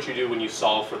also what you do when you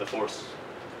solve for the force.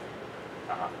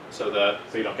 So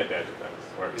you don't get the edge of things.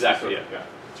 Exactly. Yeah.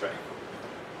 That's right.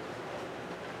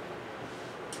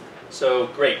 So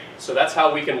great. So that's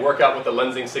how we can work out what the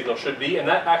lensing signal should be, and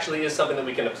that actually is something that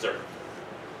we can observe.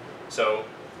 So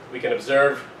we can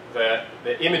observe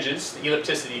the images, the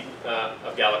ellipticity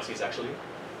of galaxies actually,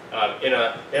 in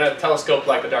a telescope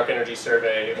like the Dark Energy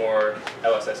Survey or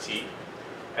LSST.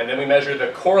 And then we measure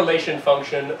the correlation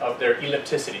function of their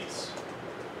ellipticities.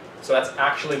 So that's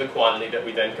actually the quantity that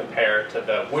we then compare to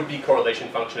the would-be correlation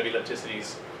function of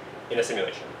ellipticities in a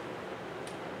simulation.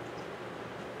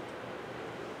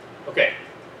 Okay,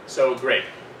 so great.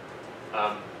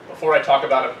 Before I talk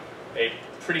about a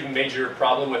pretty major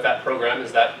problem with that program,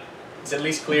 is that it's at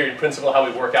least clear in principle how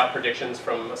we work out predictions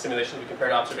from a simulation we compare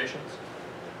to observations?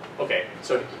 Okay,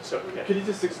 so yeah. Could you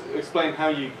just explain how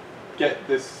you get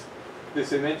this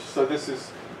image? So this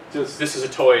is just... This is a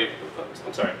toy,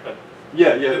 I'm sorry.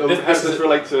 Yeah. How does this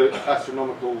relate to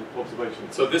astronomical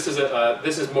observations? So this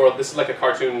is like a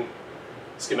cartoon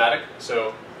schematic.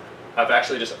 So I've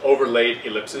actually just overlaid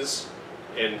ellipses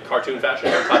in cartoon fashion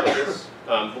on top of this.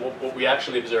 What we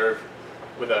actually observe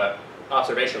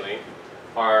observationally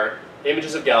are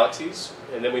images of galaxies,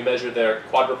 and then we measure their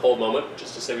quadrupole moment, which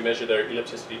is to say we measure their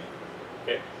ellipticity.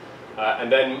 Okay,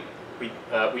 and then we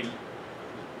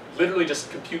literally just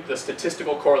compute the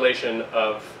statistical correlation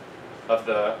of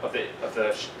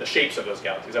the shapes of those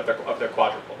galaxies, of their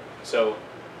quadrupole. So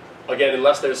again,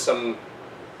 unless there's some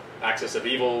axis of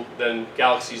evil, then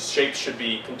galaxies' shapes should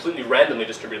be completely randomly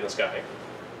distributed in the sky,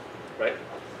 right?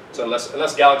 So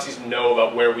unless galaxies know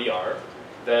about where we are,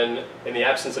 then in the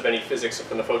absence of any physics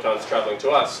from the photons traveling to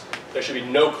us, there should be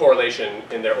no correlation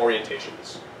in their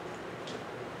orientations,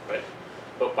 right?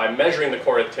 But by measuring the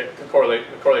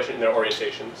correlation in their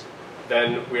orientations,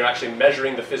 then we're actually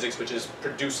measuring the physics which is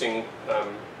producing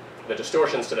the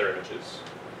distortions to their images.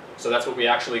 So that's what we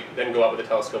actually then go out with the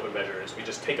telescope and measure, is we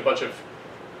just take a bunch of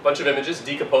images,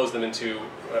 decompose them into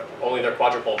only their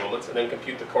quadrupole moments, and then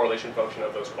compute the correlation function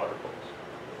of those quadrupoles.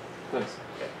 Thanks.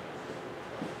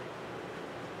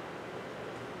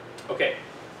 Okay.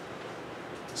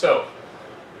 So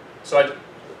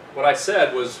what I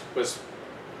said was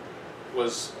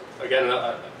again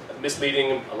a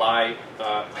misleading, a lie,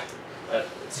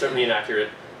 certainly inaccurate.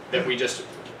 That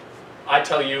I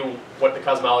tell you what the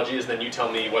cosmology is, then you tell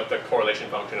me what the correlation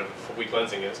function of weak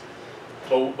lensing is.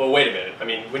 But wait a minute. I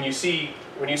mean, when you see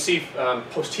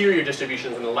posterior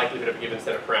distributions in the likelihood of a given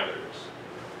set of parameters,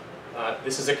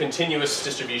 this is a continuous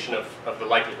distribution of the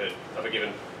likelihood of a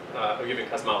given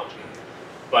cosmology.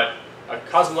 But a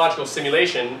cosmological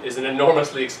simulation is an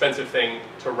enormously expensive thing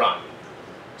to run.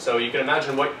 So you can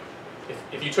imagine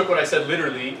if you took what I said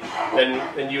literally,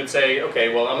 then you would say,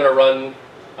 okay, well, I'm going to run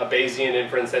a Bayesian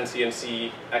inference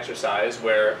NCMC exercise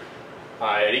where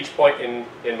at each point in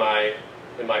my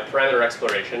parameter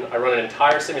exploration, I run an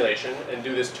entire simulation and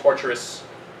do this torturous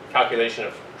calculation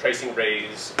of tracing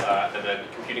rays and then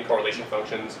computing correlation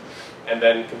functions, and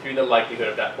then computing the likelihood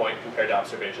of that point compared to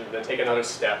observation, and then take another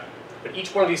step. But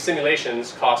each one of these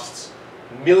simulations costs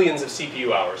millions of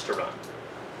CPU hours to run.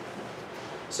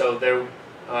 So there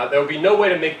would be no way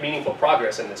to make meaningful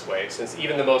progress in this way, since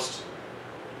even the most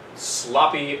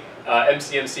sloppy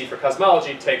MCMC for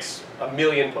cosmology takes a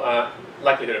million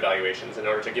likelihood evaluations in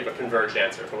order to give a converged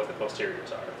answer for what the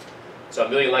posteriors are. So a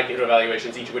million likelihood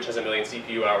evaluations, each of which has a million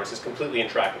CPU hours, is completely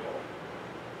intractable.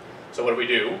 So what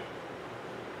do?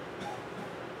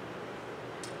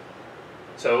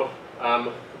 So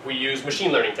we use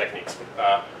machine learning techniques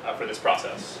for this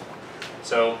process.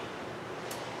 So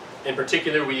in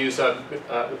particular, we use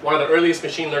one of the earliest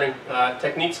machine learning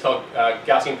techniques called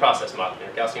Gaussian process modeling,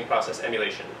 or Gaussian process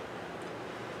emulation.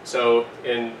 So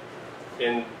in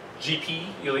GP,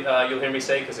 you'll hear me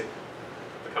say, because it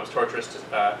becomes torturous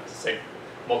to say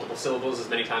multiple syllables as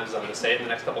many times as I'm going to say it in the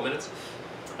next couple minutes.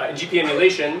 In GP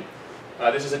emulation,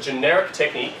 this is a generic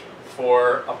technique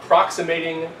for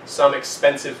approximating some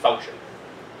expensive function.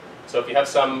 So if you have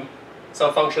some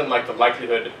function like the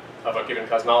likelihood of a given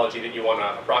cosmology that you want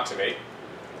to approximate,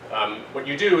 what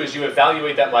you do is you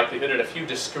evaluate that likelihood at a few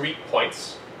discrete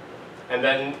points, and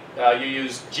then you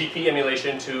use GP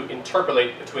emulation to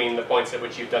interpolate between the points at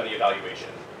which you've done the evaluation.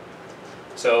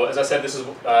 So as I said, this is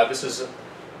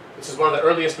one of the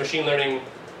earliest machine learning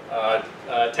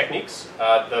techniques.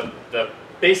 The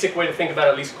basic way to think about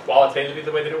it, at least qualitatively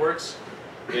the way that it works,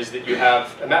 is that you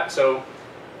have a map. So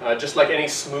just like any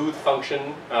smooth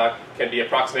function can be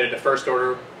approximated to first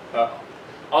order,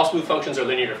 all smooth functions are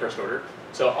linear to first order.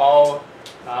 So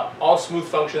all smooth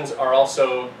functions are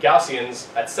also Gaussians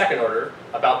at second order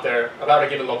about a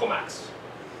given local max.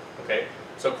 Okay,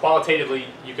 so qualitatively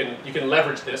you can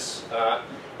leverage this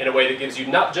in a way that gives you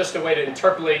not just a way to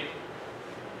interpolate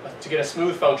to get a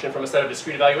smooth function from a set of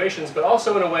discrete evaluations, but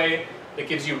also in a way that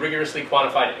gives you rigorously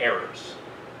quantified errors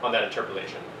on that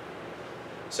interpolation.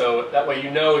 So that way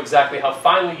you know exactly how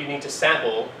finely you need to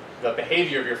sample the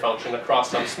behavior of your function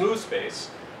across some smooth space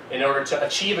in order to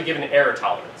achieve a given error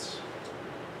tolerance.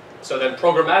 So then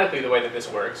programmatically the way that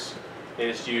this works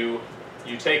is you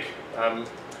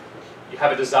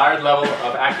have a desired level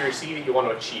of accuracy that you want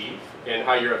to achieve in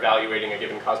how you're evaluating a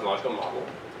given cosmological model.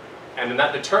 And then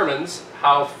that determines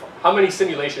how many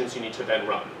simulations you need to then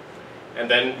run. And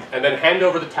then hand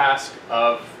over the task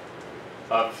of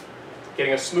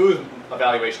getting a smooth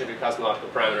evaluation of your cosmological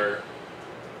parameter,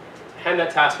 hand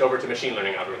that task over to machine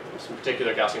learning algorithms, in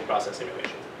particular Gaussian process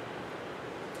simulation.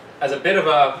 As a bit of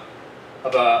a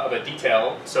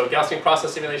detail, so Gaussian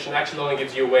process simulation actually only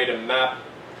gives you a way to map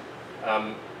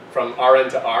from Rn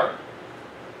to R,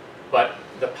 but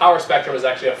the power spectrum is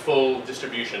actually a full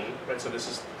distribution, right? So this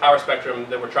is the power spectrum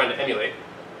that we're trying to emulate.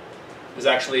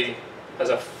 Has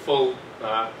a full,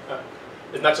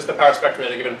 it's not just the power spectrum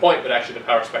at a given point, but actually the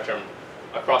power spectrum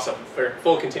across a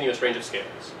full continuous range of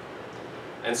scales.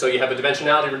 And so you have a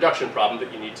dimensionality reduction problem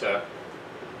that you need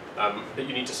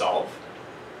to solve.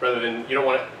 Rather than you don't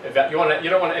want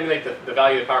to emulate the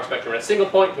value of the power spectrum at a single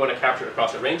point. You want to capture it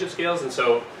across a range of scales. And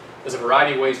so there's a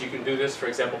variety of ways you can do this. For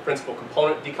example, principal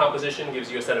component decomposition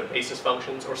gives you a set of basis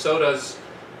functions, or so does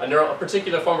a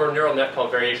particular form of neural net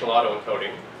called variational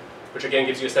autoencoding, which again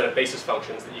gives you a set of basis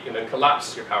functions that you can then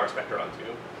collapse your power spectra onto.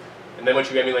 And then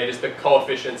what you emulate is the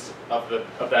coefficients of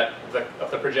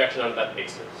the projection onto that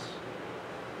basis.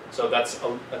 So that's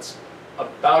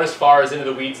about as far as into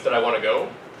the weeds that I want to go.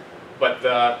 But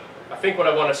I think what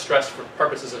I want to stress for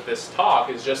purposes of this talk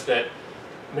is just that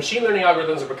machine learning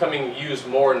algorithms are becoming used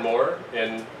more and more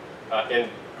in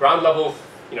ground level,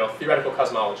 theoretical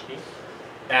cosmology.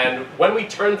 And when we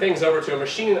turn things over to a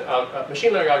machine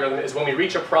learning algorithm is when we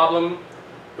reach a problem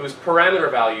whose parameter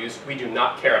values we do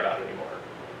not care about anymore.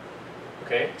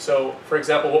 Okay, so for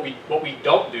example, what we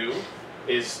don't do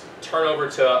is turn over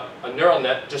to a neural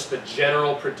net just the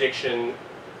general prediction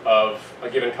of a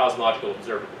given cosmological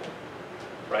observable,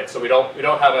 right? So we don't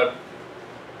have a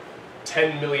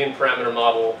 10 million parameter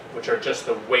model, which are just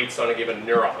the weights on a given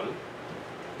neuron,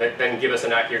 that then give us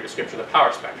an accurate description of the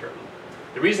power spectrum.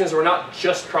 The reason is we're not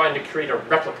just trying to create a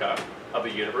replica of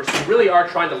the universe. We really are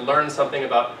trying to learn something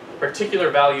about particular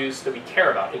values that we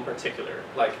care about in particular,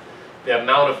 like the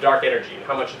amount of dark energy and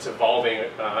how much it's evolving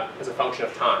as a function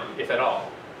of time, if at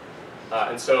all.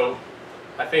 And so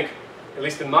I think, at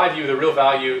least in my view, the real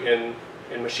value in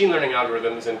machine learning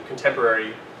algorithms and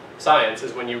contemporary science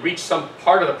is when you reach some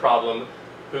part of the problem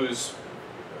whose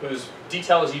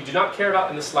details you do not care about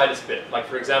in the slightest bit. Like,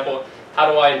 for example,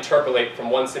 how do I interpolate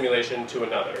from one simulation to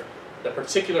another? The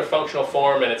particular functional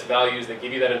form and its values that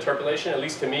give you that interpolation, at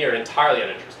least to me, are entirely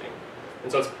uninteresting.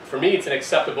 And so for me, it's an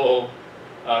acceptable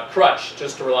crutch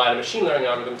just to rely on a machine learning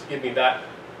algorithm to give me that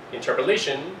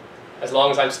interpolation, as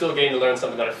long as I'm still getting to learn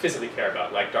something that I physically care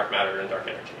about, like dark matter and dark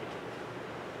energy.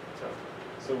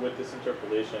 So with this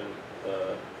interpolation,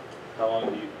 how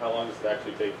long does it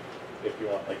actually take if you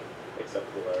want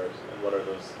acceptable errors, and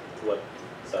what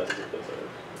sizes of those errors?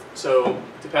 So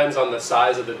it depends on the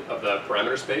size of the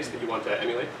parameter space that you want to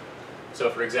emulate. So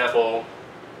for example,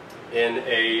 in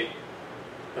a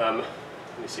let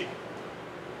me see.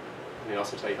 Let me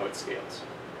also tell you how it scales.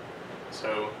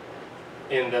 So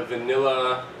in the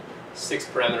vanilla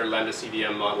 6-parameter lambda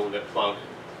CDM model that Planck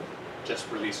just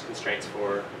released constraints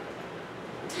for,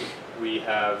 we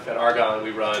have, at Argonne,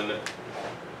 we run,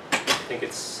 I think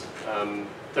it's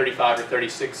 35 or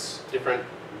 36 different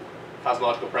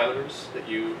cosmological parameters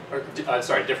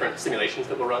that different simulations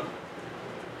that we'll run.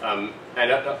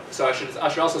 So I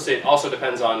should also say it also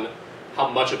depends on how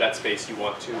much of that space you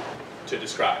want to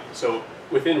describe. So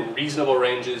within reasonable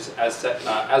ranges, as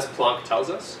Planck tells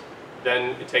us,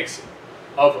 then it takes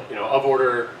of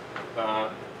order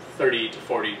 30 to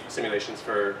 40 simulations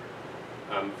for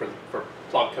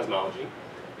Planck cosmology,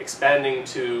 expanding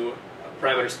to a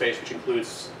parameter space which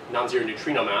includes non-zero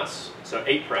neutrino mass, so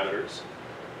 8 parameters.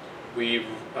 We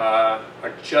are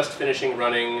just finishing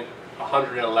running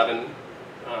 111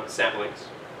 samplings,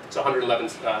 so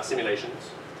 111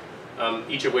 simulations,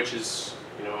 each of which is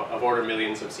of order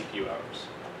millions of CPU hours.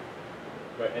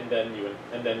 Right, and then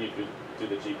you do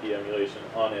the GP emulation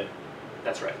on it.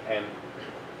 That's right. And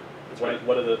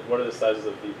what are the sizes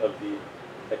of the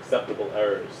acceptable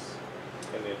errors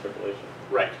in the interpolation?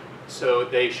 Right. So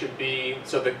they should be.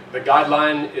 So the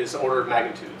guideline is order of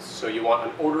magnitudes. So you want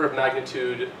an order of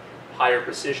magnitude higher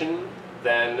precision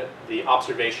than the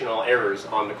observational errors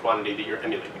on the quantity that you're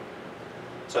emulating.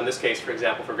 So in this case, for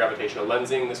example, for gravitational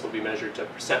lensing, this will be measured to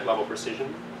percent level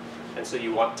precision. And so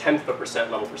you want 1/10 of a percent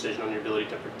level precision on your ability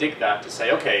to predict that, to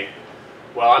say, okay,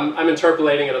 well, I'm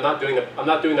interpolating and I'm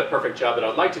not doing the perfect job that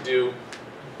I'd like to do,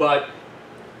 but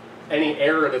any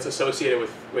error that's associated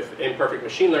with imperfect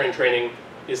machine learning training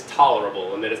is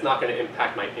tolerable and that it's not going to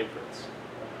impact my inference.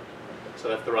 So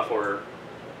that's the rough order,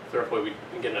 the rough way we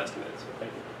can get an estimate. So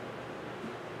thank you.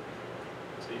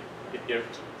 So you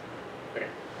okay.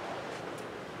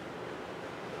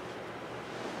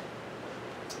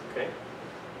 Okay.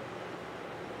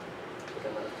 I think I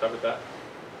might have covered that.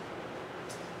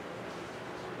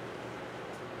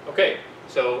 Okay,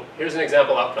 so here's an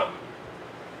example outcome.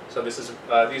 So this is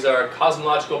these are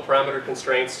cosmological parameter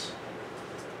constraints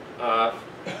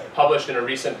published in a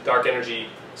recent dark energy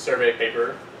survey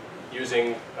paper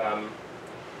using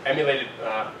emulated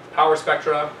power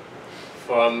spectra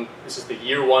from, this is the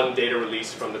year 1 data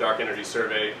release from the dark energy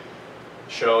survey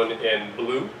shown in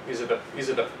blue. These are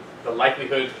the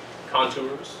likelihood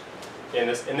contours. In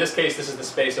this case, this is the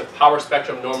space of power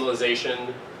spectrum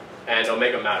normalization and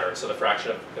omega matter, so the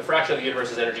fraction of the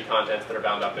universe's energy contents that are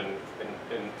bound up in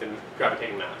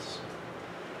gravitating mass.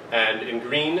 And in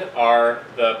green are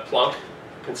the Planck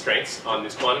constraints on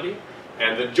this quantity,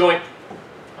 and the joint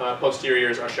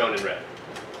posteriors are shown in red.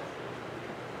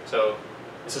 So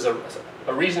this is a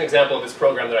recent example of this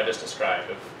program that I just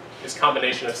described, of this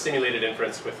combination of simulated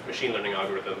inference with machine learning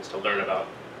algorithms to learn about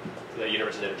the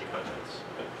universe's energy contents.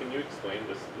 Can you explain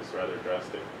this rather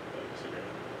drastic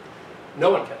disagreement?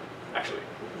 No one can, actually.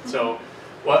 So,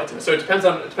 well, so it depends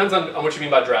on what you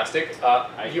mean by drastic.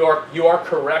 You are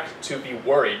correct to be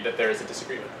worried that there is a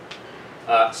disagreement.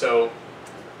 So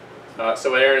what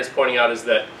Hearin is pointing out is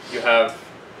that you have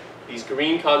these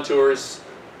green contours.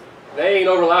 They ain't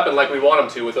overlapping like we want them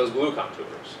to with those blue contours.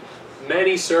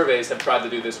 Many surveys have tried to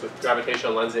do this with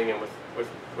gravitational lensing and with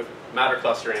matter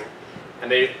clustering,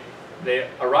 and they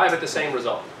arrive at the same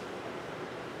result.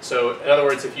 So in other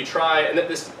words, if you try, and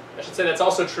I should say that's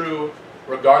also true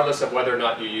regardless of whether or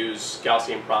not you use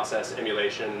Gaussian process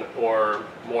emulation or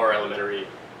more elementary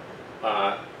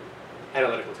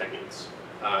analytical techniques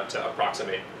to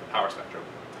approximate the power spectrum.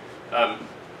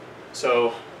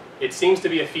 So it seems to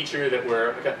be a feature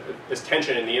that this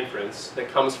tension in the inference that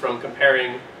comes from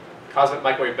comparing cosmic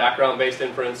microwave background-based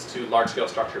inference to large-scale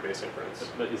structure-based inference.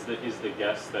 But is the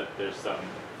guess that there's some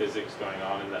physics going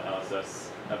on in the LSS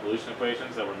evolution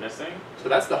equations that we're missing? So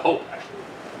that's the hope, actually.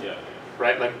 Yeah.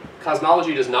 Right? Like,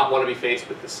 cosmology does not want to be faced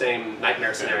with the same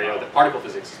nightmare scenario that particle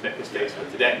physics is faced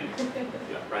with today.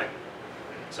 Yeah. Right?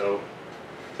 So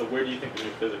where do you think the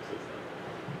new physics is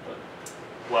then?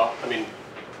 Well, I mean,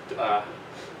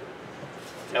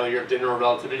 failure of general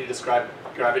relativity to describe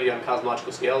gravity on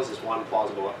cosmological scales is one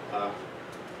plausible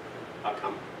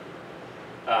outcome.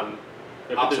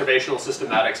 Observational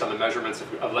systematics on the measurements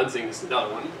of lensing is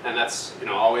another one, and that's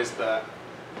always the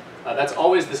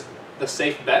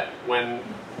safe bet when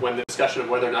the discussion of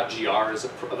whether or not GR is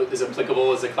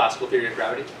applicable as a classical theory of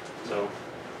gravity. So,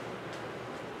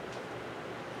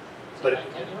 but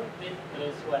can you repeat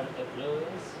please what the blue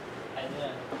is? I didn't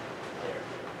hear.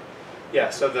 Yeah.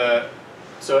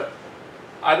 So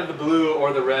either the blue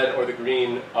or the red or the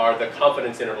green are the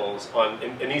confidence intervals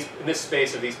in this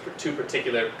space of these two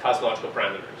particular cosmological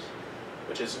parameters,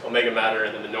 which is omega matter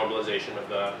and then the normalization of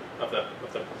the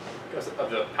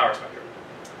power spectrum.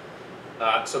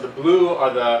 So the blue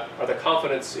are the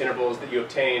confidence intervals that you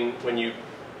obtain when you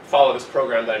follow this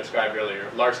program that I described earlier,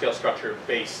 large-scale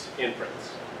structure-based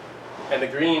inference, and the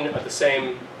green are the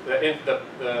same.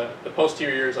 The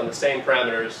posteriors on the same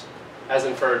parameters as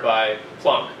inferred by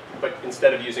Planck, but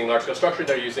instead of using large-scale structure,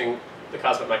 they're using the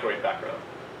cosmic microwave background.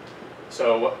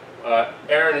 So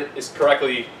Hearin is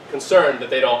correctly concerned that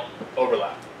they don't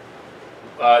overlap.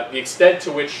 The extent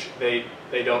to which they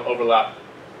don't overlap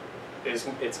it's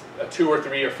a 2 or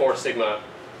 3 or 4 sigma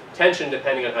tension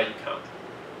depending on how you count.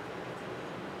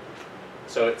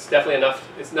 So it's definitely enough.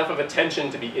 It's enough of a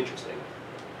tension to be interesting.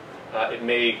 It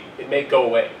may go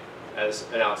away as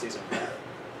analyses improve.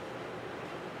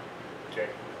 Okay.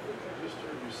 I just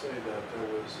heard you say that there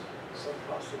was some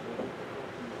possibility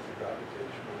with the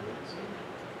gravitational lensing.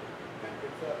 And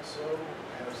if that's so,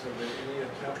 has there been any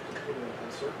attempt to put an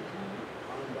uncertainty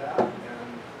on that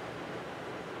and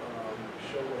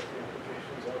show what the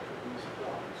implications are for these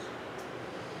plots?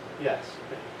 Yes.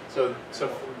 So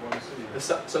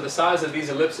the size of these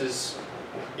ellipses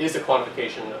is a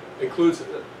quantification, includes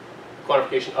a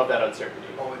quantification of that uncertainty.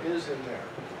 Oh, it is in there.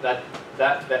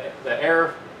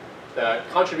 The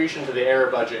contribution to the error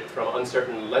budget from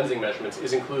uncertain lensing measurements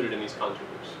is included in these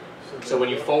contours. So when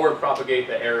you forward propagate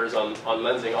the errors on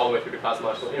lensing all the way through to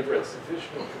cosmological inference. The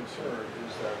additional concern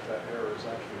is that error is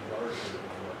actually larger than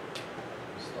what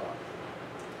is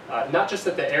thought. Not just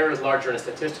that the error is larger in a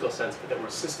statistical sense, but that we're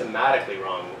systematically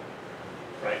wrong,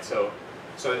 right? So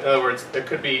So in other words, there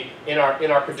could be, in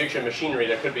our prediction machinery,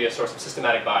 there could be a source of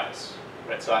systematic bias.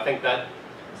 Right? So I think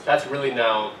that's really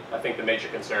now, I think, the major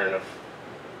concern of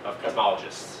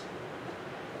cosmologists.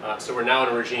 So we're now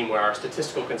in a regime where our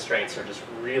statistical constraints are just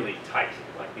really tight.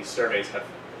 Like these surveys have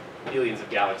billions of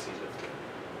galaxies with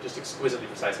just exquisitely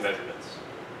precise measurements.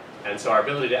 And so our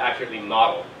ability to accurately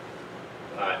model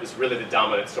is really the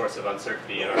dominant source of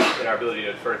uncertainty in our ability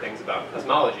to infer things about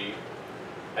cosmology.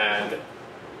 And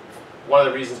one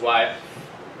of the reasons why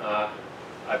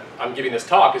I'm giving this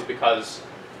talk is because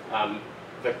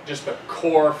just the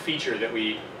core feature that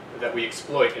we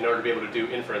exploit in order to be able to do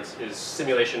inference is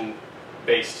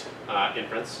simulation-based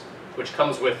inference, which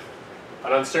comes with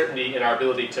an uncertainty in our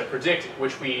ability to predict,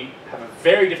 which we have a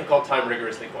very difficult time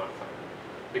rigorously quantifying,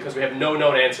 because we have no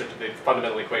known answer to the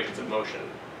fundamental equations of motion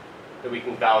that we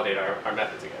can validate our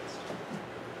methods against.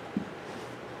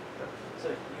 So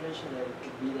you mentioned that it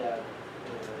could be that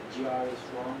GR is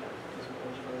wrong at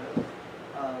cosmological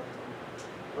level,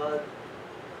 but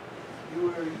you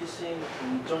were using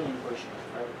Newtonian equation,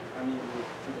 right? I mean, with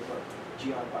the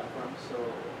GR background. So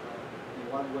in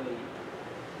what way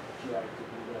GR could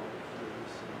be wrong if you're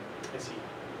using? I see.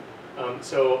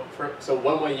 So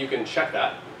one way you can check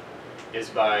that is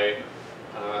by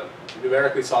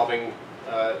numerically solving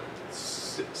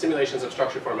simulations of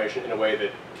structure formation in a way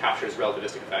that captures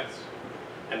relativistic effects,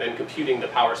 and then computing the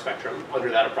power spectrum under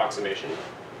that approximation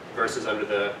versus under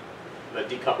the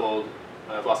decoupled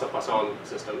Poisson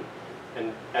system,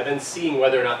 and then seeing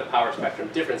whether or not the power spectrum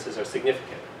differences are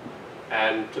significant.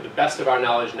 And to the best of our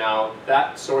knowledge now,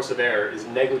 that source of error is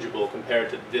negligible compared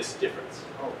to this difference.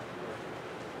 Oh.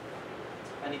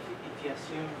 And if you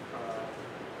assume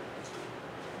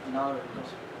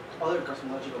other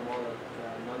cosmological model,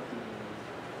 not the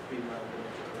Friedman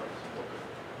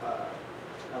I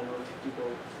don't know if people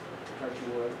try to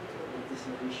work with these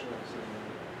notions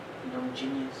in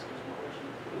homogeneous cosmology.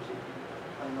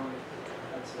 I don't know if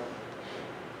that's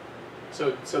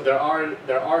So there are a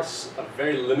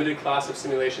very limited class of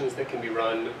simulations that can be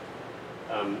run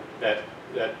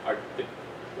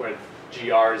where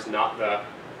GR is not the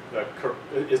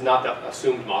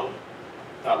assumed model.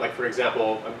 Like for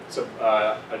example,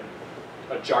 a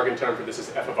jargon term for this is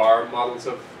f of r models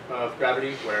of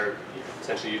gravity, where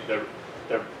essentially the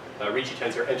Ricci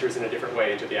tensor enters in a different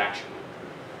way into the action,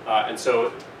 and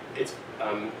so it's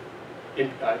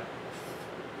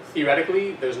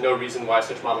theoretically, there's no reason why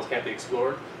such models can't be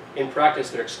explored. In practice,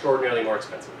 they're extraordinarily more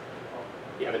expensive.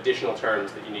 You have additional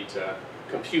terms that you need to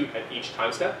compute at each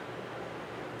time step,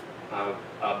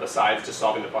 besides just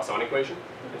solving the Poisson equation.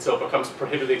 And so it becomes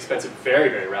prohibitively expensive very,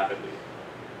 very rapidly.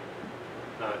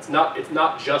 It's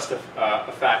not just a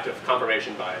fact of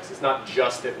confirmation bias. It's not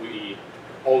just that we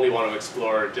only want to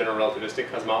explore general relativistic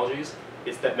cosmologies.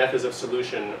 It's that methods of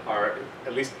solution are,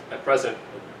 at least at present,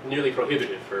 nearly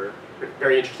prohibitive for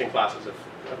very interesting classes of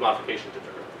modification to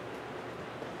general.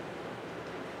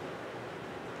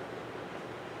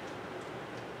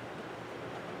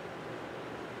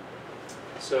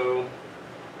 So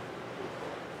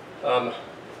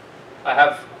I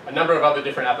have a number of other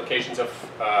different applications of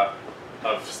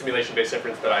simulation-based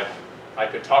inference that I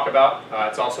could talk about.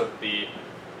 It's also the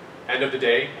end of the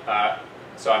day,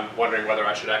 so I'm wondering whether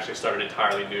I should actually start an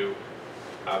entirely new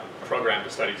program to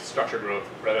study structure growth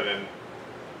rather than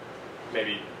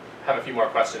maybe have a few more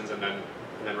questions and then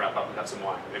wrap up and have some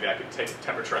wine. Maybe I could take the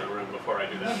temperature in the room before I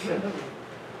do that.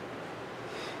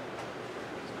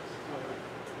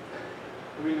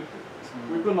 I mean,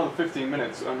 we've got another 15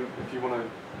 minutes. I mean, if you want to,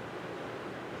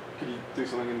 could you do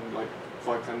something in like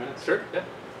 5-10 minutes? Sure. Yeah.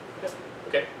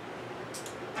 Okay.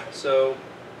 So,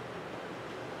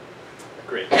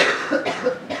 great.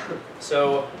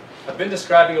 So, I've been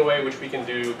describing a way in which we can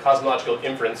do cosmological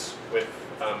inference with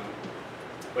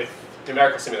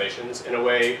numerical simulations in a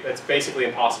way that's basically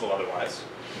impossible otherwise.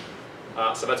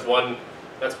 So that's I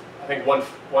think one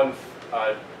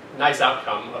nice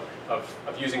outcome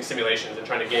of using simulations and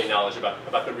trying to gain knowledge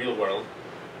about the real world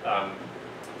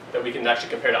that we can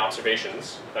actually compare to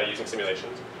observations using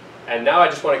simulations. And now I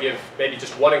just want to give maybe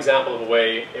just one example of a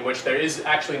way in which there is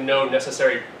actually no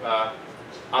necessary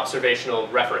observational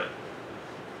referent.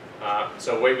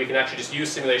 So a way we can actually just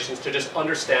use simulations to just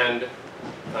understand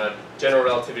general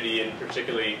relativity and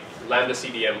particularly lambda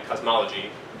CDM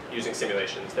cosmology using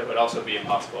simulations that would also be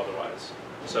impossible otherwise.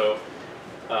 So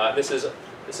this is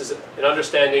an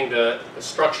understanding the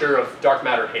structure of dark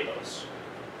matter halos.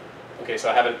 Okay, so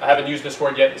I haven't used this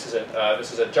word yet. This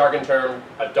is a jargon term.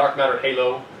 A dark matter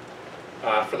halo,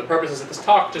 for the purposes of this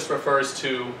talk, just refers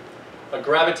to a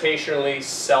gravitationally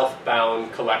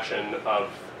self-bound collection of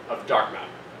dark matter.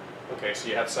 Okay, so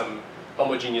you have some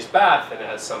homogeneous bath, and it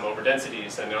has some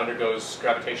overdensities, and it undergoes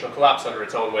gravitational collapse under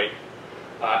its own weight.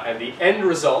 And the end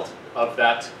result of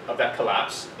that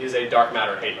collapse is a dark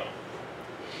matter halo.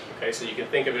 Okay, so you can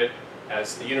think of it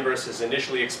as the universe is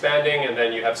initially expanding, and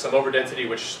then you have some overdensity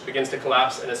which begins to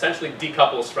collapse and essentially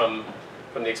decouples from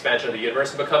the expansion of the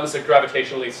universe and becomes a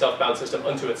gravitationally self-bound system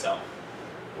unto itself.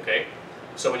 Okay,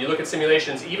 so when you look at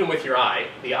simulations, even with your eye,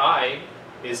 the eye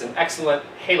is an excellent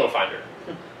halo finder.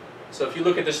 So if you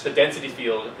look at just the density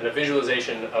field and a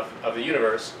visualization of the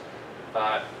universe,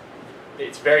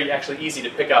 it's very actually easy to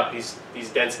pick out these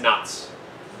dense knots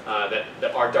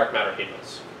that are dark matter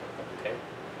halos.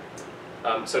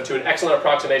 Okay? So to an excellent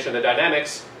approximation of the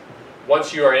dynamics,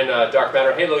 once you are in a dark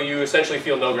matter halo, you essentially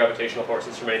feel no gravitational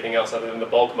forces from anything else other than the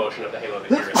bulk motion of the halo that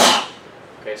you're in.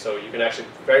 Okay, so you can actually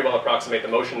very well approximate the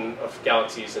motion of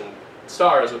galaxies and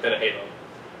stars within a halo,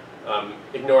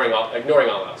 ignoring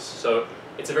all else. So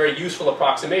it's a very useful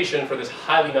approximation for this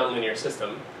highly nonlinear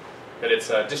system, that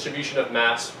it's a distribution of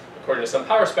mass according to some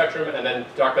power spectrum, and then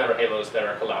dark matter halos that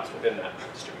are collapsed within that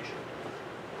distribution.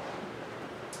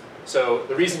 So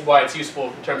the reason why it's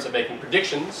useful in terms of making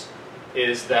predictions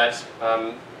is that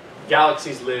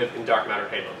galaxies live in dark matter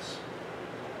halos.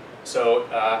 So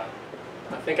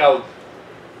I think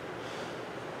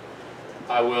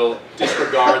I will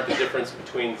disregard the difference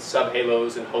between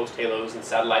subhalos and host halos and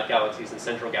satellite galaxies and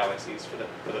central galaxies for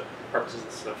the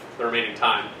purposes of the remaining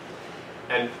time,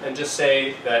 and just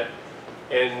say that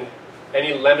in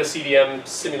any lambda-CDM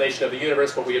simulation of the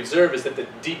universe, what we observe is that the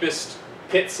deepest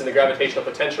pits in the gravitational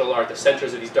potential are at the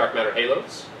centers of these dark matter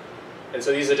halos. And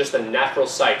so these are just the natural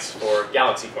sites for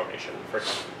galaxy formation,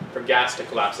 for gas to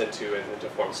collapse into and to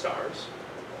form stars.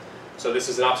 So this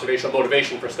is an observational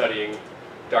motivation for studying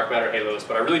dark matter halos,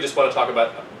 but I really just want to talk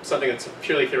about something that's of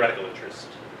purely theoretical interest,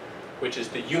 which is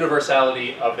the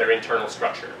universality of their internal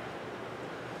structure.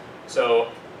 So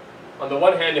on the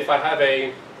one hand, if I have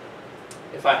a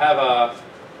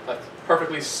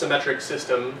perfectly symmetric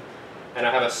system and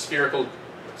I have a spherically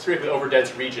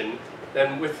overdense region,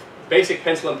 then with basic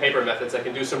pencil and paper methods I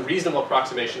can do some reasonable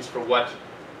approximations for what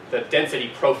the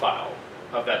density profile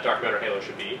of that dark matter halo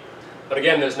should be. But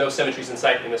again, there's no symmetries in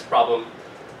sight in this problem,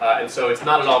 and so it's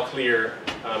not at all clear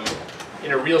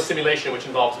in a real simulation which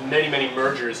involves many, many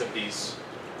mergers of these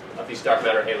dark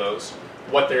matter halos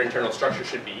what their internal structure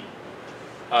should be.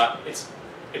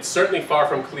 It's certainly far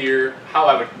from clear how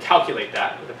I would calculate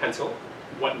that with a pencil,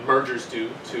 what mergers do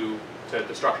to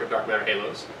the structure of dark matter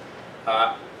halos.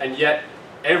 And yet,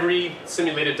 every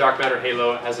simulated dark matter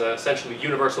halo has an essentially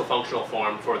universal functional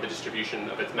form for the distribution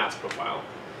of its mass profile,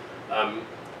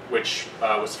 which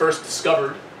was first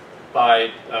discovered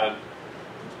by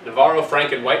Navarro,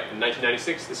 Frank, and White in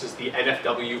 1996. This is the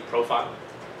NFW profile.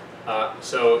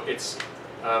 So it's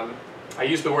I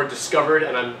use the word discovered,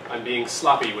 and I'm being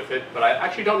sloppy with it, but I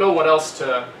actually don't know what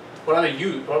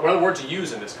other word to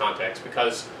use in this context,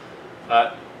 because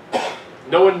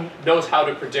no one knows how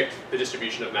to predict the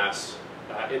distribution of mass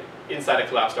inside a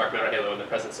collapsed dark matter halo in the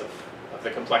presence of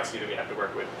the complexity that we have to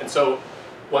work with. And so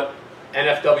what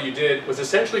NFW did was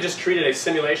essentially just treated a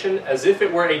simulation as if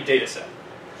it were a data set.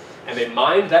 And they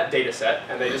mined that data set,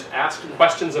 and they just asked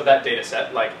questions of that data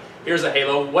set, like, here's a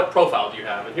halo, what profile do you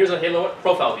have? And here's a halo, what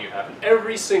profile do you have? And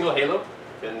every single halo,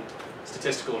 in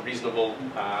statistical reasonable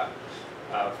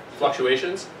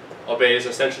fluctuations, obeys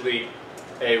essentially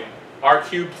a r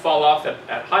cubed fall off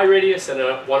at high radius and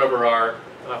a 1 over r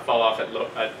fall off in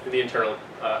the internal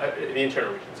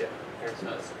regions. Yeah.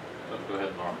 Go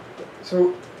ahead, Norm.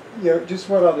 So, yeah, just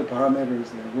what are the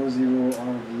parameters there? Rho 0,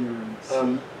 R, V, and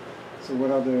C. So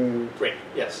what are the... Great,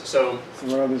 yes. So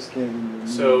what are the scaling?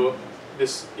 So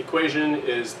this equation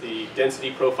is the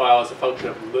density profile as a function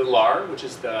of little r, which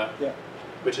is the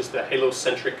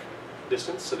halocentric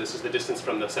distance. So this is the distance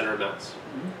from the center of mass.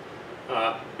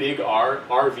 Mm-hmm. Big R,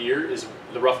 R-veer, is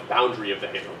the rough boundary of the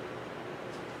halo.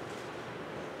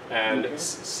 And okay.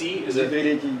 C is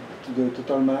related to the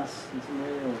total mass in some way?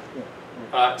 Or,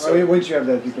 yeah. So once you have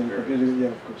that, you can compute it. Yeah,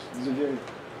 of course. It's a very...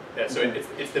 Yeah, so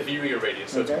it's the virial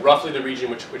radius. So it's roughly the region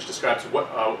which describes what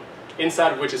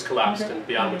inside of which is collapsed and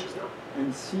beyond which is not.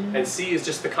 And C is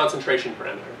just the concentration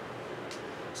parameter.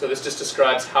 So this just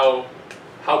describes how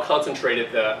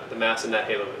concentrated the mass in that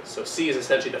halo is. So C is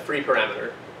essentially the free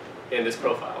parameter in this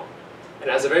profile, and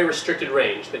has a very restricted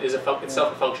range that is itself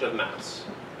a function of mass.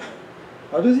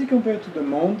 How does it compare to the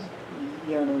monde?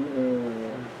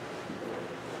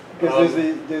 Because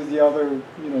there's the other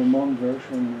monde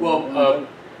version. Well,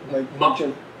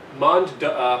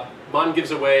 Monde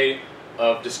gives a way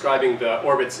of describing the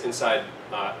orbits inside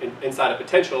a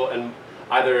potential, and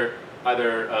either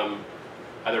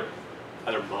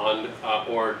Monde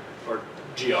or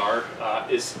GR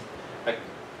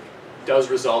does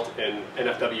result in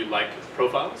NFW-like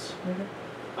profiles.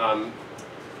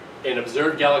 In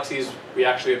observed galaxies, we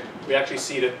actually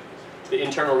see that the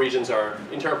internal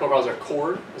profiles are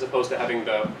chord as opposed to having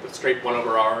the straight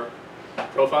 1/r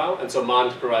profile, and so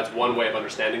MOND provides one way of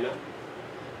understanding that.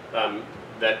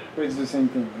 But it's the same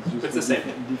thing. It's just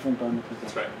different parameters.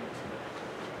 That's right.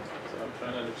 So I'm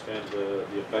trying to understand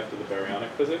the effect of the baryonic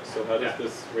physics. So how does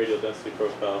this radial density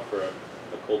profile for a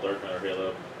cold dark matter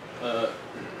halo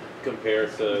compare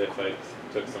to if I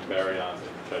took some baryons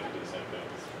and tried to do the same thing?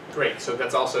 Great. So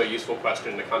that's also a useful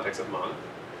question in the context of MOND.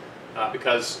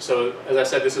 Because, so as I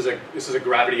said, this is a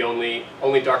gravity only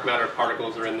dark matter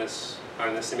particles are in this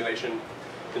simulation,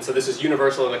 and so this is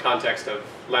universal in the context of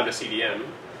lambda CDM,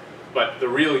 but the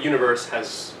real universe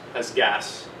has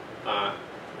gas,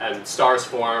 and stars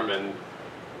form, and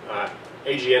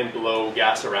AGN blow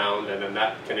gas around, and then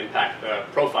that can impact the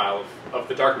profile of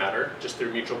the dark matter just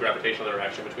through mutual gravitational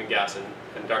interaction between gas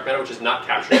and dark matter, which is not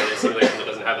captured in a simulation that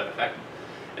doesn't have that effect.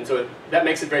 And so that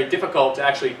makes it very difficult to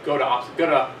actually go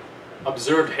to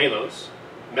observed halos,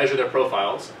 measure their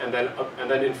profiles, and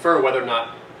then infer whether or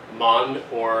not MOND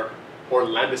or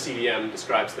lambda CDM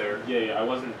describes their. Yeah. I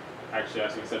wasn't actually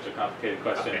asking such a complicated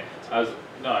question. Okay.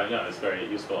 No, it's very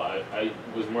useful. I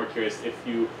was more curious if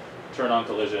you turn on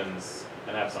collisions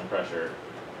and have some pressure,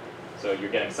 so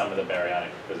you're getting some of the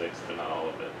baryonic physics, but not all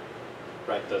of it.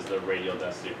 Right. Does the radial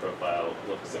density profile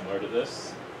look similar to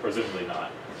this? Presumably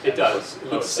not. It does.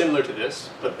 It looks similar to this,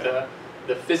 but okay.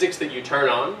 The physics that you turn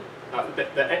on,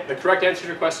 the correct answer to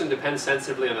your question depends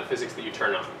sensibly on the physics that you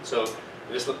turn on. So,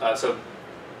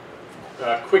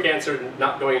 quick answer,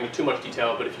 not going into too much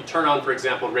detail, but if you turn on, for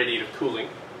example, radiative cooling,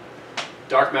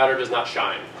 dark matter does not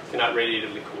shine, cannot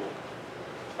radiatively cool.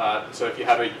 So if you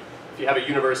have a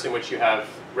universe in which you have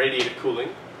radiative cooling,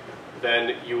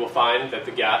 then you will find that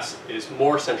the gas is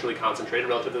more centrally concentrated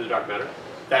relative to the dark matter.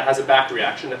 That has a back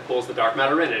reaction that pulls the dark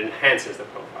matter in and enhances the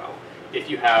profile. If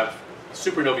you have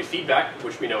supernovae feedback,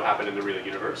 which we know happen in the real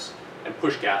universe, and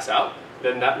push gas out,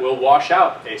 then that will wash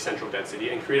out a central density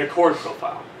and create a chord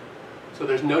profile. So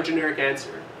there's no generic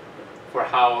answer for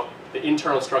how the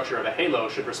internal structure of a halo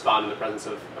should respond in the presence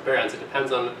of baryons. It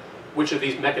depends on which of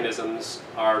these mechanisms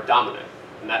are dominant.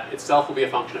 And that itself will be a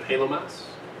function of halo mass.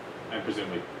 And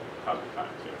presumably cosmic time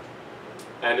too.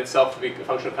 And itself will be a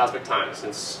function of cosmic time,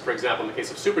 since, for example, in the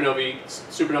case of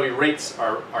supernovae rates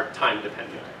are time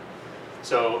dependent.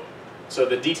 So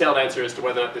the detailed answer as to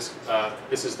whether or not this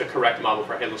is the correct model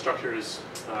for halo structure is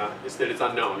that it's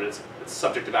unknown, and it's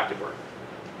subject of active work.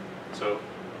 So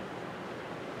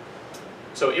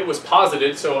it was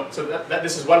posited. So that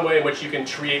this is one way in which you can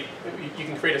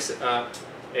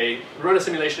run a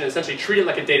simulation and essentially treat it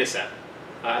like a data set,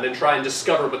 and then try and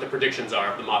discover what the predictions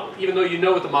are of the model. Even though you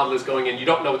know what the model is going in, you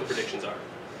don't know what the predictions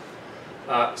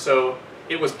are. So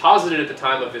it was posited at the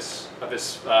time of this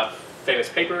famous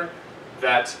paper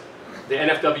that the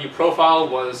NFW profile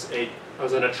was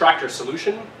an attractor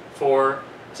solution for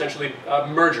essentially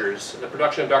mergers, the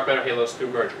production of dark matter halos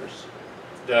through mergers.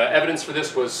 The evidence for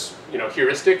this was,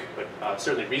 heuristic, but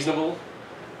certainly reasonable.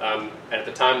 And at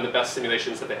the time, the best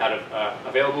simulations that they had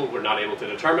available were not able to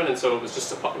determine, and so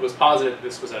it was posited that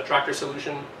this was an attractor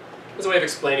solution. It was a way of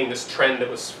explaining this trend that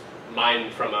was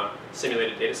mined from a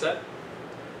simulated data set.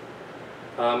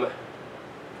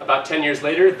 About 10 years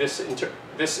later, this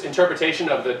interpretation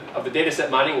of the data set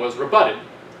mining was rebutted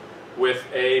with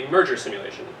a merger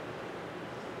simulation.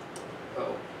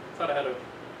 Oh, I thought I had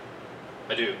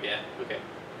I do, yeah, okay.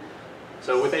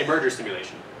 So with a merger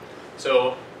simulation.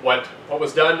 So what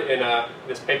was done in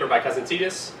this paper by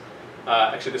Kazantidis,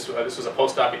 actually this was a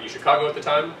postdoc at UChicago at the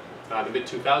time, the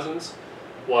mid-2000s,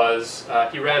 was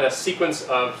he ran a sequence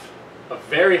of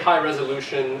very high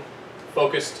resolution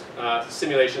focused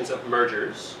simulations of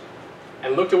mergers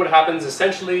and looked at what happens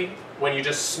essentially when you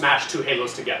just smash two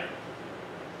halos together.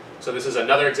 So this is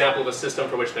another example of a system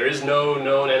for which there is no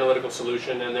known analytical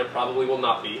solution, and there probably will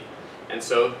not be. And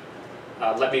so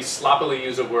let me sloppily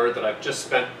use a word that I've just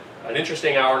spent an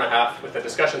interesting hour and a half with the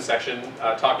discussion section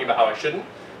talking about how I shouldn't.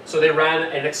 So they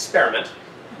ran an experiment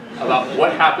about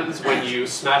what happens when you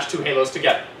smash two halos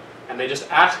together. And they just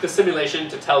asked the simulation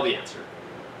to tell the answer.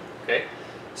 Okay?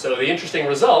 So the interesting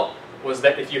result was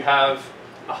that if you have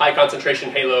a high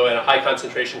concentration halo and a high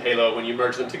concentration halo, when you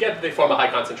merge them together, they form a high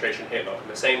concentration halo. And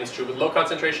the same is true with low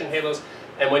concentration halos.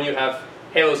 And when you have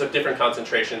halos of different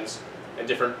concentrations and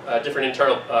different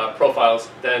internal profiles,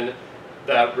 then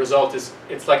the result is,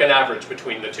 it's like an average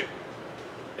between the two.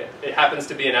 It happens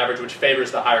to be an average which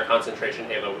favors the higher concentration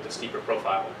halo with the steeper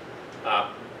profile.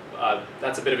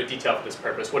 That's a bit of a detail for this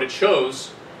purpose. What it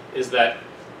shows is that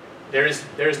there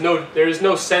is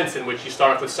no sense in which you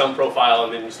start off with some profile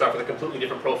and then you start with a completely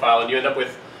different profile and you end up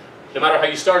with, no matter how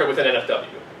you started, with an NFW.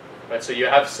 Right? So you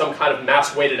have some kind of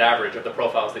mass-weighted average of the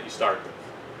profiles that you started with.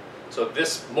 So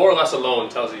this more or less alone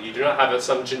tells you do not have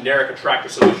some generic attractor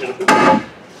solution. I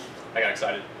got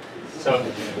excited. So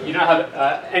you don't have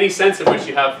any sense in which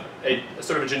you have a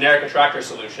sort of a generic attractor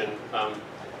solution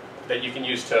that you can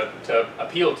use to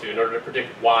appeal to in order to predict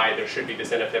why there should be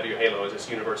this NFW halo as this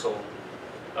universal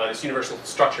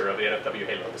structure of the NFW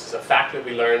halo. This is a fact that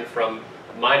we learned from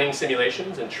mining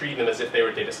simulations and treating them as if they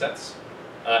were data sets.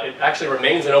 It actually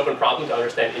remains an open problem to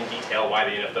understand in detail why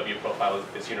the NFW profile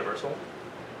is universal.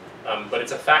 But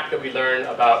it's a fact that we learn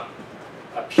about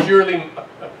a purely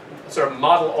sort of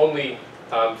model-only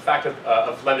fact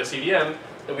of lambda CDM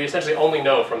that we essentially only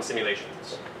know from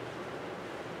simulations.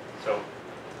 So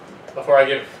before I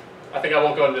think I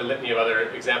won't go into the litany of other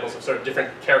examples of sort of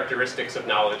different characteristics of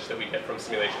knowledge that we get from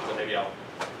simulations, and maybe I'll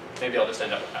just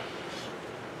end up with that.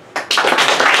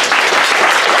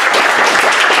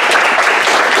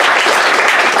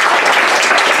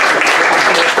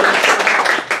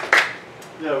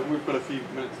 Yeah, we've got a few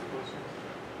minutes of questions.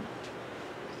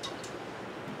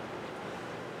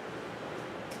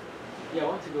 Yeah, I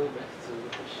want to go back to the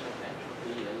question of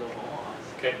entropy that Laurent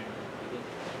asked. Okay.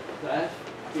 I've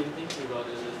been thinking about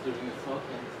it during the talk,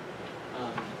 and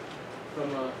from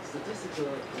a statistical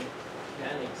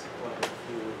mechanics point of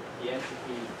view, the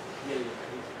entropy really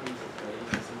increases by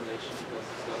using simulation because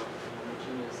it's got a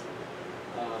homogeneous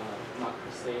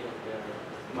macrostate, and there are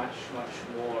much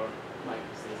more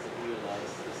microstates that realize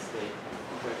this state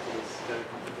compared to this very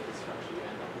complicated structure you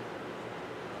end up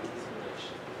with the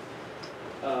simulation.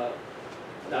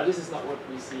 Now this is not what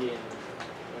we see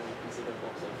when we consider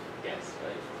box of gas,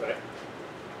 right? Right.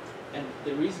 And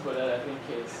the reason for that, I think,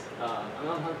 is I'm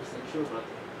not 100% sure, but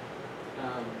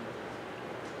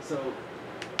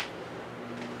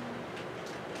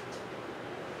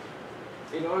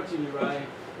in order to derive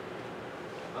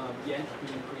the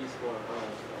entropy increase for a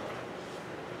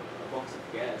box of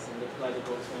gas and apply the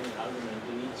Boltzmannian argument,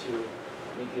 you need to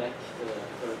neglect the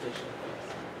gravitational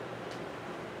effects.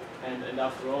 And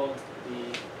after all, the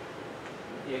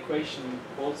equation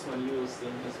Boltzmann used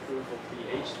in his proof of the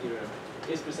H theorem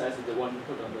is precisely the one you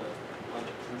put on the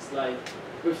slide,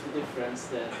 with the difference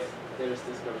that there is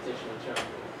this gravitational term.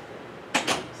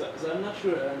 So I'm not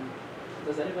sure.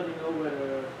 Does anybody know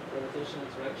whether gravitational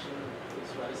interaction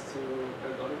gives rise to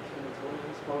ergodic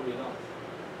Hamiltonians? Probably not,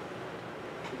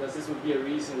 because this would be a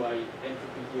reason why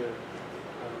entropy here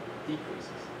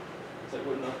decreases. So it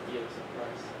would not be a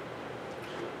surprise.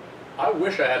 I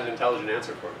wish I had an intelligent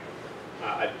answer for you.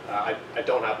 I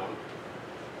don't have one.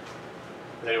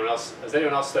 Has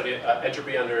anyone else studied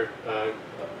entropy under the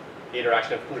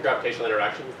interaction of gravitational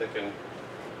interactions that can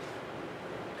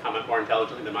comment more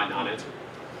intelligently than my non-answer?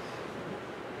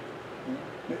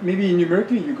 Maybe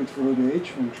numerically you could follow the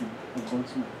H function of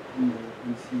Boltzmann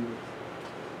and see what.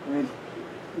 I mean,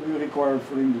 it will require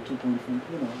following the 2-point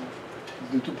function,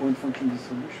 the 2-point function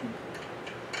distribution.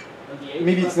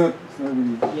 Maybe it's not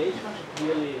really. The H function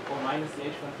clearly, or minus the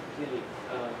H function clearly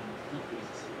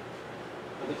decreases here.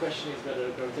 But the question is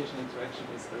whether gravitational interaction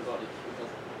is ergodic,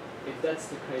 because if that's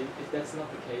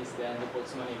not the case, then the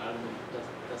Boltzmannian argument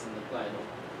doesn't apply at all.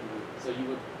 So you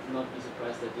would not be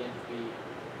surprised that the entropy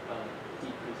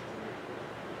decreases.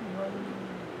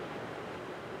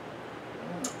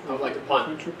 I would like to punt.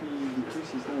 Entropy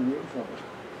decrease is not real trouble.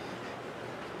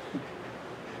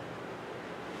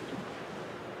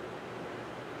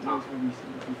 So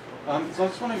I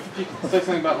was wondering if you could say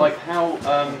something about like how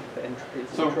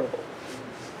so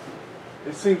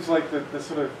it seems like the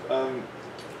sort of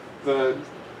the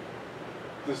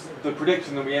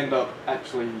prediction that we end up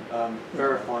actually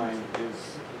verifying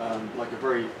is like a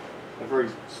very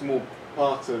small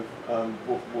part of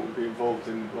what would be involved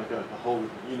in like a whole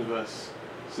universe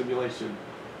simulation.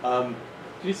 Can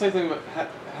you say something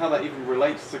about how that even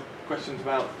relates to questions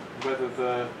about whether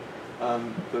the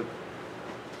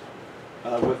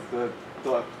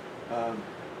dark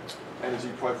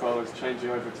energy profile is changing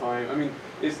over time? I mean,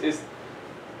 is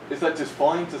that just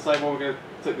fine to say, well, we're going to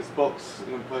take this box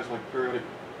and impose like periodic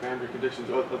boundary conditions?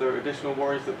 Or are there additional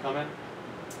worries that come in?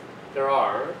 There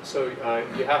are. So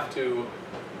you have to,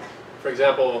 for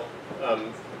example,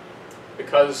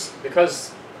 because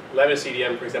lambda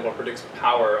CDM, for example, predicts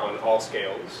power on all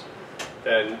scales,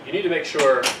 then you need to make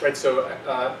sure, right? So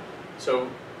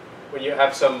when you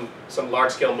have some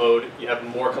large-scale mode, you have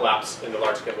more collapse in the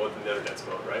large-scale mode than the other dense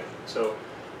mode, right? So,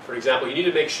 for example, you need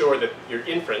to make sure that your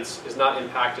inference is not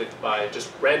impacted by just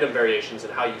random variations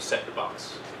in how you set your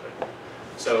box. Right?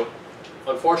 So,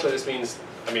 unfortunately, this means,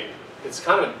 I mean, it's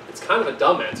kind of a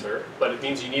dumb answer, but it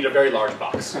means you need a very large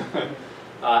box.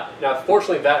 Now,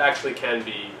 fortunately, that actually can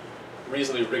be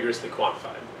reasonably rigorously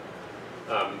quantified.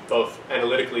 Both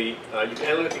analytically, you can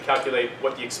analytically calculate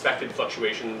what the expected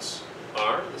fluctuations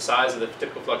are, the size of the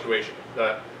typical fluctuation,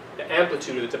 the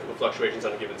amplitude of the typical fluctuations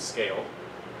on a given scale.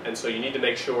 And so you need to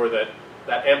make sure that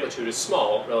that amplitude is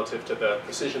small relative to the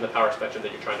precision of the power spectrum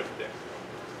that you're trying to predict.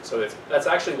 So that's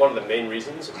actually one of the main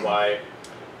reasons why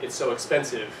it's so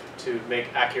expensive to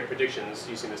make accurate predictions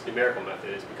using this numerical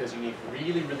method, is because you need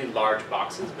really, really large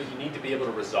boxes, but you need to be able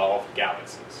to resolve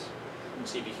galaxies.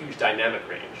 So you have a huge dynamic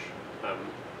range.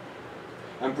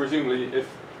 And presumably,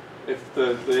 if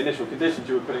the initial conditions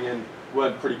you were putting in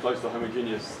weren't pretty close to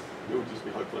homogeneous, it would just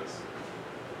be hopeless.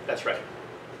 That's right.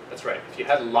 That's right. If you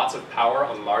had lots of power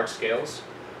on large scales,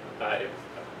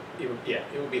 it would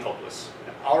be hopeless.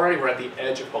 Already we're at the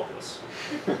edge of hopeless.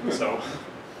 So.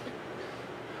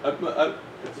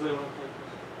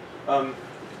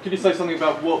 Could you say something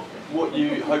about what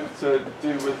you hope to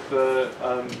do with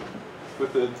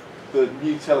the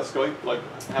new telescope? Like,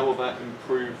 how will that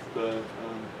improve the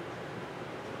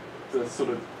sort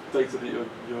of data that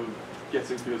you're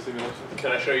getting for your simulations?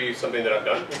 Can I show you something that I've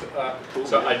done? Cool.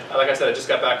 So, like I said, I just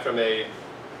got back from a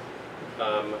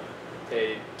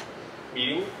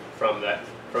meeting from an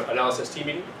LSST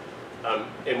meeting,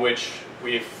 in which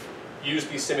we've used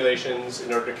these simulations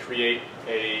in order to create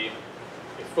a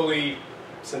fully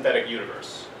synthetic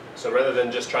universe. So rather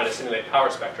than just trying to simulate power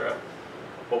spectra,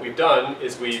 what we've done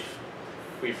is we've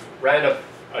ran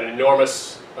an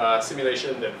enormous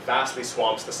simulation that vastly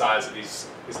swamps the size of these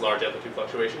large amplitude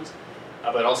fluctuations,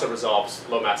 but also resolves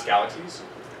low mass galaxies.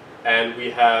 And we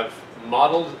have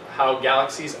modeled how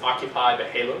galaxies occupy the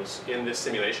halos in this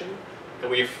simulation, and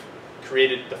we've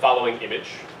created the following image.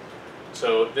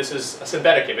 So this is a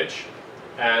synthetic image,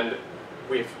 and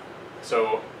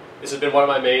this has been one of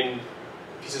my main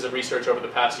pieces of research over the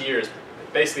past years,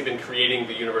 basically been creating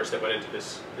the universe that went into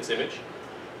this image.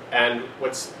 And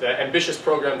what's the ambitious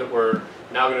program that we're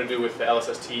now going to do with the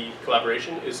LSST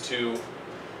collaboration is to,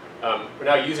 we're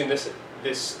now using this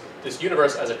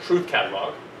universe as a truth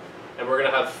catalog, and we're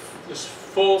going to have this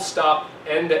full stop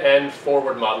end-to-end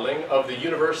forward modeling of the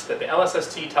universe that the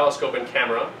LSST telescope and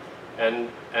camera and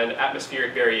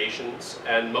atmospheric variations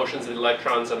and motions of the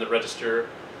electrons on the register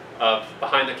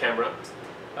behind the camera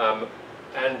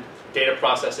and data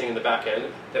processing in the back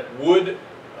end that would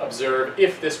observe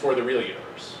if this were the real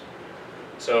universe.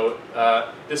 So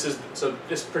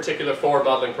this particular forward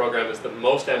modeling program is the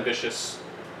most ambitious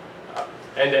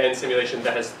end-to-end simulation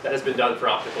that has been done for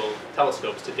optical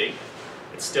telescopes to date.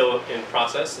 It's still in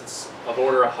process. It's of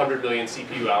order 100 million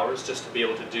CPU hours just to be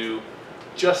able to do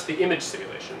just the image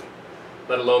simulation,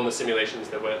 let alone the simulations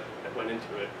that went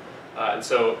into it. And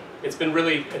so it's been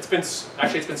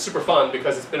super fun,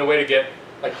 because it's been a way to get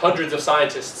like hundreds of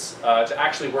scientists to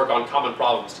actually work on common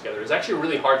problems together. It's actually a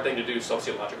really hard thing to do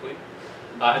sociologically.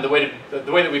 And the way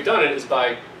that we've done it is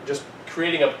by just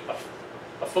creating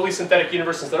a fully synthetic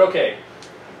universe and said, okay,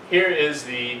 here is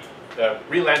the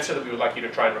real answer that we would like you to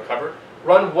try and recover.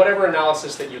 Run whatever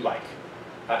analysis that you like,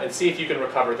 and see if you can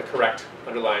recover the correct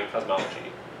underlying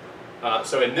cosmology.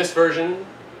 So in this version,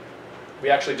 we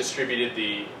actually distributed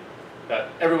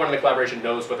everyone in the collaboration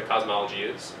knows what the cosmology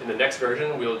is. In the next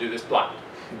version, we'll do this blind.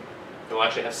 And we'll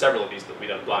actually have several of these that will be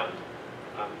done blind.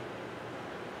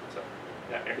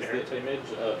 Is the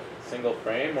image a single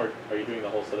frame, or are you doing the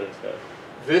whole southern sky?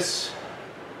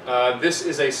 This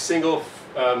is a single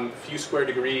few square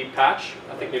degree patch.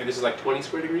 I think maybe this is like 20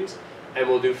 square degrees, and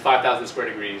we'll do 5,000 square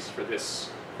degrees for this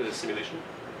simulation.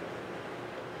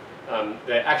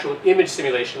 The actual image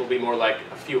simulation will be more like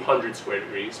a few hundred square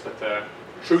degrees, but the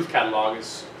truth catalog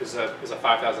is a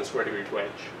 5,000 square degree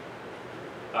wedge.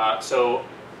 So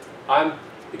I'm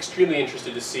extremely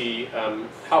interested to see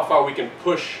how far we can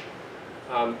push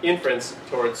inference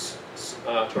towards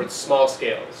small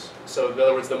scales. So in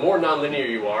other words, the more nonlinear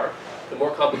you are, the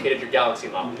more complicated your galaxy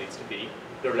model needs to be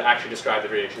in order to actually describe the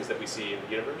variations that we see in the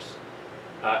universe.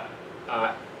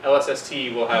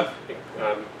 LSST will have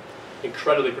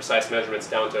incredibly precise measurements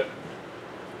down to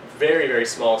very, very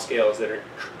small scales that are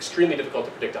extremely difficult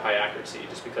to predict to high accuracy,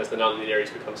 just because the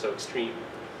nonlinearities become so extreme.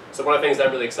 So one of the things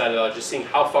I'm really excited about is just seeing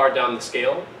how far down the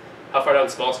scale, how far down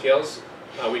small scales,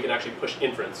 we can actually push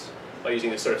inference by using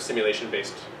this sort of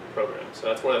simulation-based program. So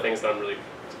that's one of the things that I'm really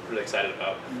excited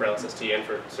about for LSST and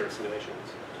for sort of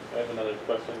simulations. I have another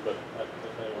question, but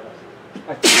if anyone else.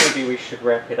 I think maybe we should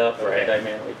wrap it up, Okay. right? I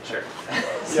mean, Sure.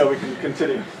 Yeah, we can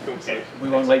continue. Okay. we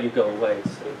won't let you go away.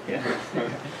 So, yeah.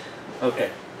 Okay.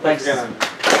 Thanks. Again.